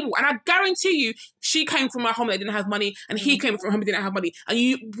financially able. And I guarantee you, she came from a home that didn't have money, and he came from a home that didn't have money. And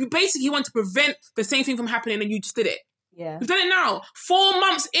you basically want to prevent the same thing from happening, and you just did it. Yeah. You've done it now. 4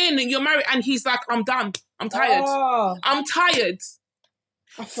 months in, and you're married, and he's like, I'm done. I'm tired. Oh, I'm tired.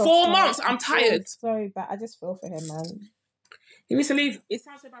 I feel 4 so- months, I'm I feel tired. so bad. I just feel for him, man. He needs to leave. It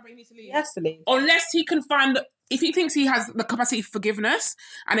sounds so bad, but he needs to leave. He has to leave. Unless he can find, if he thinks he has the capacity for forgiveness,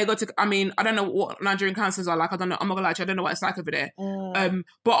 and they go to, I mean, I don't know what Nigerian councils are like. I don't know. I'm not gonna lie to you. I don't know what it's like over there.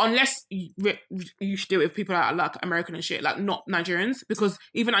 But unless you should do it with people that are like American and shit, like not Nigerians, because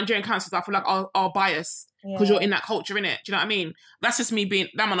even Nigerian councils, I feel like are biased because you're in that culture, innit? Do you know what I mean? That's just me being.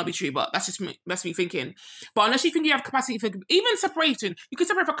 That might not be true, but that's just me. That's me thinking. But unless you think you have capacity for even separation, you can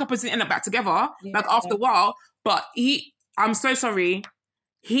separate for couples and end up back together, like after a while. But I'm so sorry.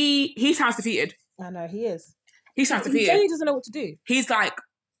 He sounds defeated. I know, he is. He sounds He defeated. genuinely doesn't know what to do. He's like,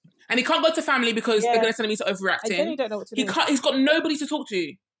 and he can't go to family because they're Yeah. going to tell him he's I overreacting. genuinely don't know what to do. He can't. He's got nobody to talk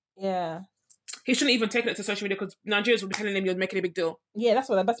to. Yeah. He shouldn't even take it to social media because Nigerians will be telling him you're making a big deal. Yeah, that's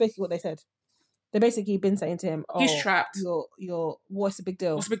basically what they said. They basically been saying to him, He's trapped. Your what's the big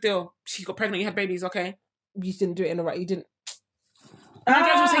deal? What's the big deal? She got pregnant. You had babies. Okay. You didn't do it in the right. You didn't.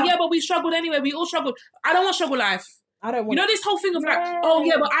 Nigerians will say, yeah, but we struggled anyway. We all struggled. I don't want struggle life. I don't want. You know this whole thing of like, Yeah. oh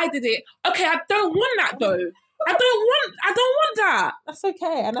yeah, but I did it. Okay, I don't want that though. I don't want that. That's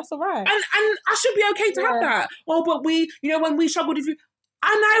okay, and that's all right. And I should be okay to have that. Oh, but when we struggled with you, and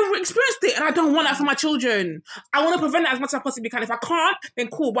I experienced it, and I don't want that for my children. I want to prevent it as much as I possibly can. If I can't, then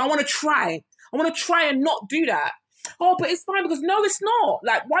cool. But I want to try. I want to try and not do that. Oh, but it's fine because no, it's not.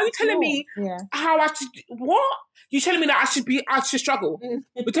 Like, why are you telling me how I should? What? You're telling me that I should struggle.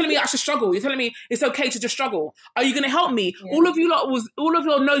 You're telling me I should struggle. You're telling me it's okay to just struggle. Are you going to help me? Yeah. All of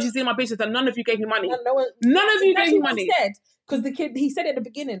your noses in my business, and none of you gave me money. None of you gave me money. Because he said at the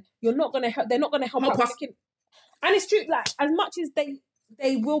beginning, you're not going to help. They're not going to help Help out us. the kid. And it's true. Like as much as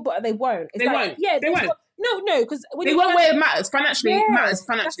they will, but they won't. It's They won't. Yeah, They won't. No, because They won't where it matters. Financially, it Yeah, matters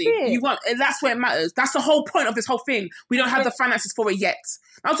financially. that's it. You won't. And that's where it matters. That's the whole point of this whole thing. We don't have the finances for it yet.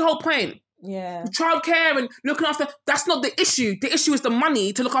 That's the whole point. Yeah. Childcare and looking after, that's not the issue. The issue is the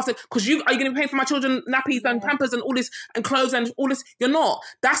money to look after, because are you going to pay for my children nappies and pampers and all this and clothes and all this? You're not.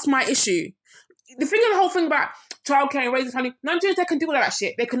 That's my issue. The thing of the whole thing about childcare and raising family, Nigerians, they can do all of that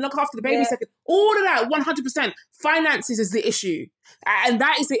shit. They can look after the babies. Yeah. They can, all of that, 100%. Finances is the issue. And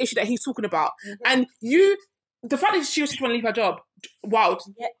that is the issue that he's talking about. And the fact that she was just want to leave her job, wild.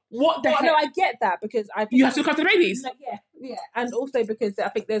 Yeah. What the Well, heck? no, I get that because I think You have to look after the babies. Yeah, and also because I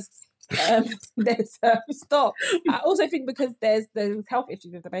think there's stop. I also think because there's health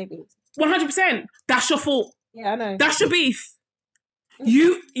issues with the babies. 100%. That's your fault. Yeah, I know. That's your beef.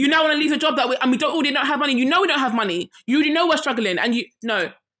 You now want to leave a job that we, and we don't already not have money. You know we don't have money. You already know we're struggling, and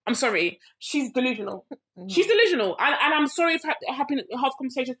I'm sorry. She's delusional. She's delusional, and I'm sorry if it happened in half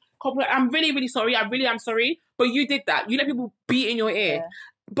conversations. I'm really, really sorry. I really am sorry. But you did that. You let people beat in your ear. Yeah.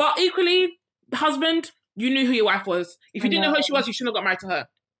 But equally, husband, you knew who your wife was. If you didn't know who she was, you shouldn't have got married to her.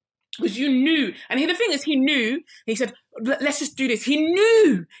 Because you knew. And the thing is, he knew. He said, let's just do this. He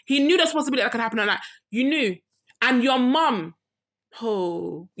knew. He knew there's a possibility that could happen. And that. You knew. And your mum,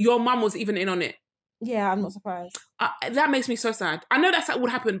 your mum was even in on it. Yeah, I'm not surprised. That makes me so sad. I know that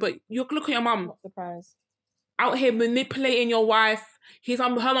would happen, but look at your I'm mum. not surprised. Out here manipulating your wife. Her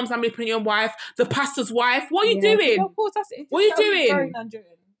mum's manipulating your wife. The pastor's wife. What are you Yeah. doing? No, of course, What are you doing? Very Nigerian.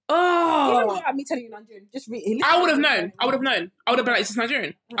 You Oh, don't have me telling you Nigerian. Just read. I would have known. I would have known. I would have been like, it's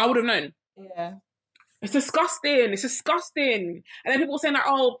Nigerian. I would have known. Yeah. It's disgusting. It's disgusting. And then people saying like,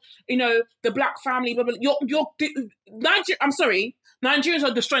 oh, the black family, blah, blah, I'm sorry. Nigerians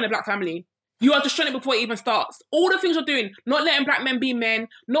are destroying the black family. You are destroying it before it even starts. All the things you're doing, not letting black men be men,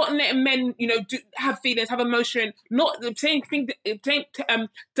 not letting men, have feelings, have emotion, not saying things,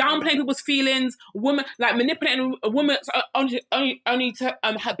 downplaying people's feelings, women, like manipulating a woman only to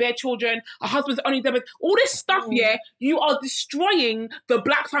bear children, a husband's only there. All this stuff, you are destroying the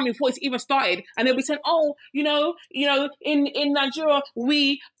black family before it's even started. And they'll be saying, oh, in Nigeria,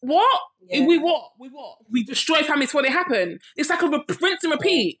 what? Yeah. We what? We destroy families before they happen. It's like a rinse and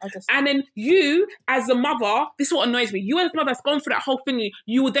repeat. And then you, as a mother, this is what annoys me. You as a mother that's gone through that whole thing,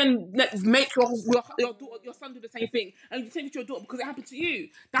 you will then make your son do the same thing. And you take it to your daughter because it happened to you.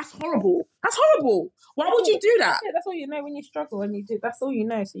 That's horrible. That's horrible. Why would you do that? Yeah, that's all you know when you struggle and you do. That's all you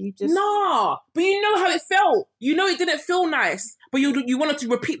know. So you just Nah, but you know how it felt. You know it didn't feel nice, but you wanted to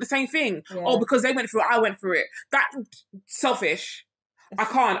repeat the same thing. Yeah. Oh, because they went through it, I went through it. That selfish. I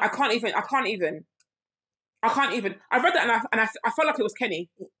can't even. I read that and I felt like it was Kenny.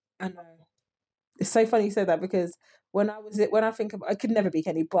 I know. It's so funny you said that because when I think of, it could never be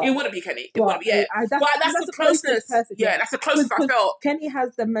Kenny, but It wouldn't be Kenny. It but wouldn't be, yeah. that's the closest. person, Yeah, that's the closest I felt. Kenny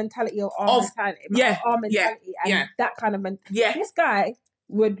has the mentality of our mentality. Yeah, Our mentality and yeah. that kind of Yeah. This guy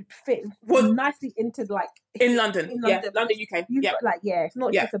would fit nicely into like In London. Yeah, London, UK. You've Yeah. got, like, it's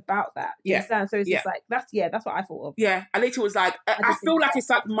not just about that. You understand? So it's just like that's what I thought of. Yeah, I literally was like, I feel like it's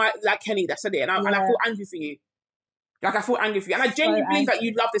like Kenny that said it, and I feel angry for you. Like, I feel angry for you. And I genuinely believe that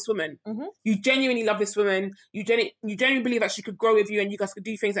you love this woman. Mm-hmm. You genuinely love this woman. You genuinely believe that she could grow with you and you guys could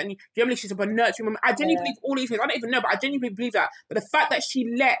do things. And you genuinely, she's a nurturing woman. I genuinely believe all these things. I don't even know, but I genuinely believe that. But the fact that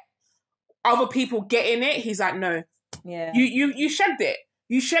she let other people get in it, he's like, no. Yeah. You shagged it.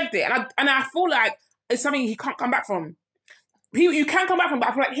 You shagged it. And I feel like it's something he can't come back from. You can come back from, but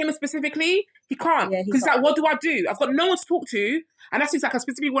I feel like him specifically, he can't. Because it's like, what do I do? I've got no one to talk to. And that's like I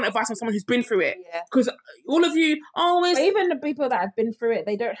specifically want advice from someone who's been through it. Because all of you always... But even the people that have been through it,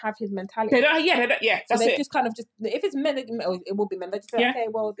 they don't have his mentality. They don't, that's so they it. just kind of if it's men, it will be men. They just say, okay,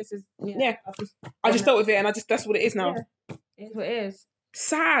 well, this is... Yeah. I just dealt with it and that's what it is now. Yeah. It is what it is.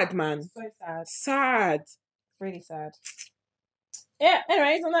 Sad, man. So sad. Sad. Really sad. Yeah,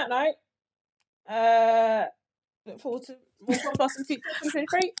 anyways, on that note, look forward to more podcasts in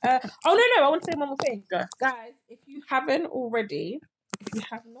 2023. I want to say one more thing. Go. Guys, if you have not already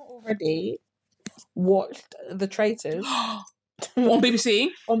watched The Traitors on BBC,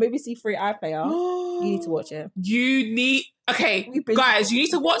 on BBC 3 iPlayer, you need to watch it. You need you need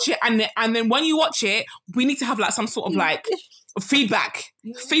to watch it, and then when you watch it, we need to have like some sort of like feedback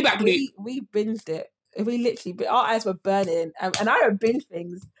loop. We binged it. We literally, our eyes were burning, and I don't binge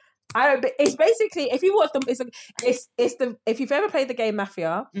things. It's basically, if you watch them, if you've ever played the game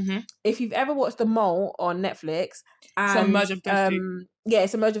Mafia, if you've ever watched The Mole on Netflix, and it's a merge of those two. Yeah,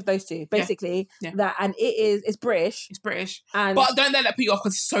 it's a merge of those two, basically. Yeah. That, and it's British. It's British, and but don't let that put you off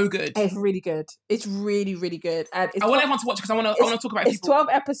because it's so good. It's really good. It's really, really good. And I want everyone to watch it because I want to talk about it. It's 12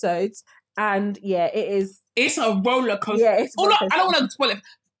 episodes, and it is. It's a roller coaster. Yeah, it's. I don't want to spoil it.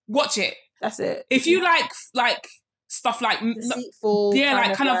 Watch it. That's it. If you like stuff like deceitful,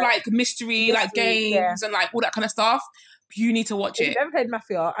 like mystery, like games and like all that kind of stuff, you need to watch it. If you've ever played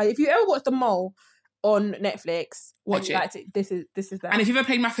Mafia, if you ever watched The Mole on Netflix, watch it. This is that. And if you've ever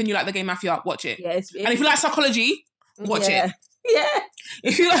played Mafia and you like the game Mafia, watch it. Yeah, and if you like psychology, watch it. Yeah.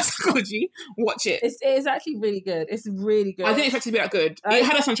 If you like psychology, watch it. It's actually really good. It's really good. I didn't expect it to be that good. It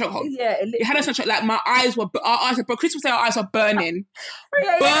had us on chokehold. Yeah, it had us on chokehold. Like our eyes were. But Chris would say our eyes are burning.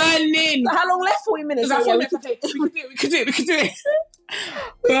 Burning. How long left? 40 minutes. We could do it.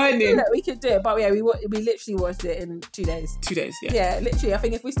 Burning. We could do it, but we literally watched it in 2 days. 2 days, yeah. Yeah, literally. I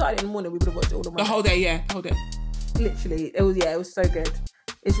think if we started in the morning, we would have watched it all the morning. The whole day, yeah. The whole day. Literally, it was so good.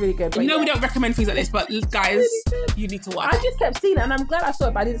 It's really good. But we don't recommend things like this, but guys, really you need to watch. I just kept seeing it, and I'm glad I saw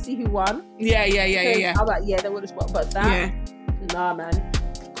it, but I didn't see who won. Yeah. I was like, they would have won, but that, nah, man.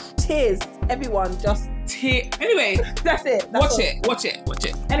 Tears, everyone, just tear. Anyway, that's it. Watch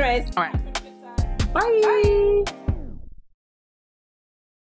it. Anyways, all right. Bye.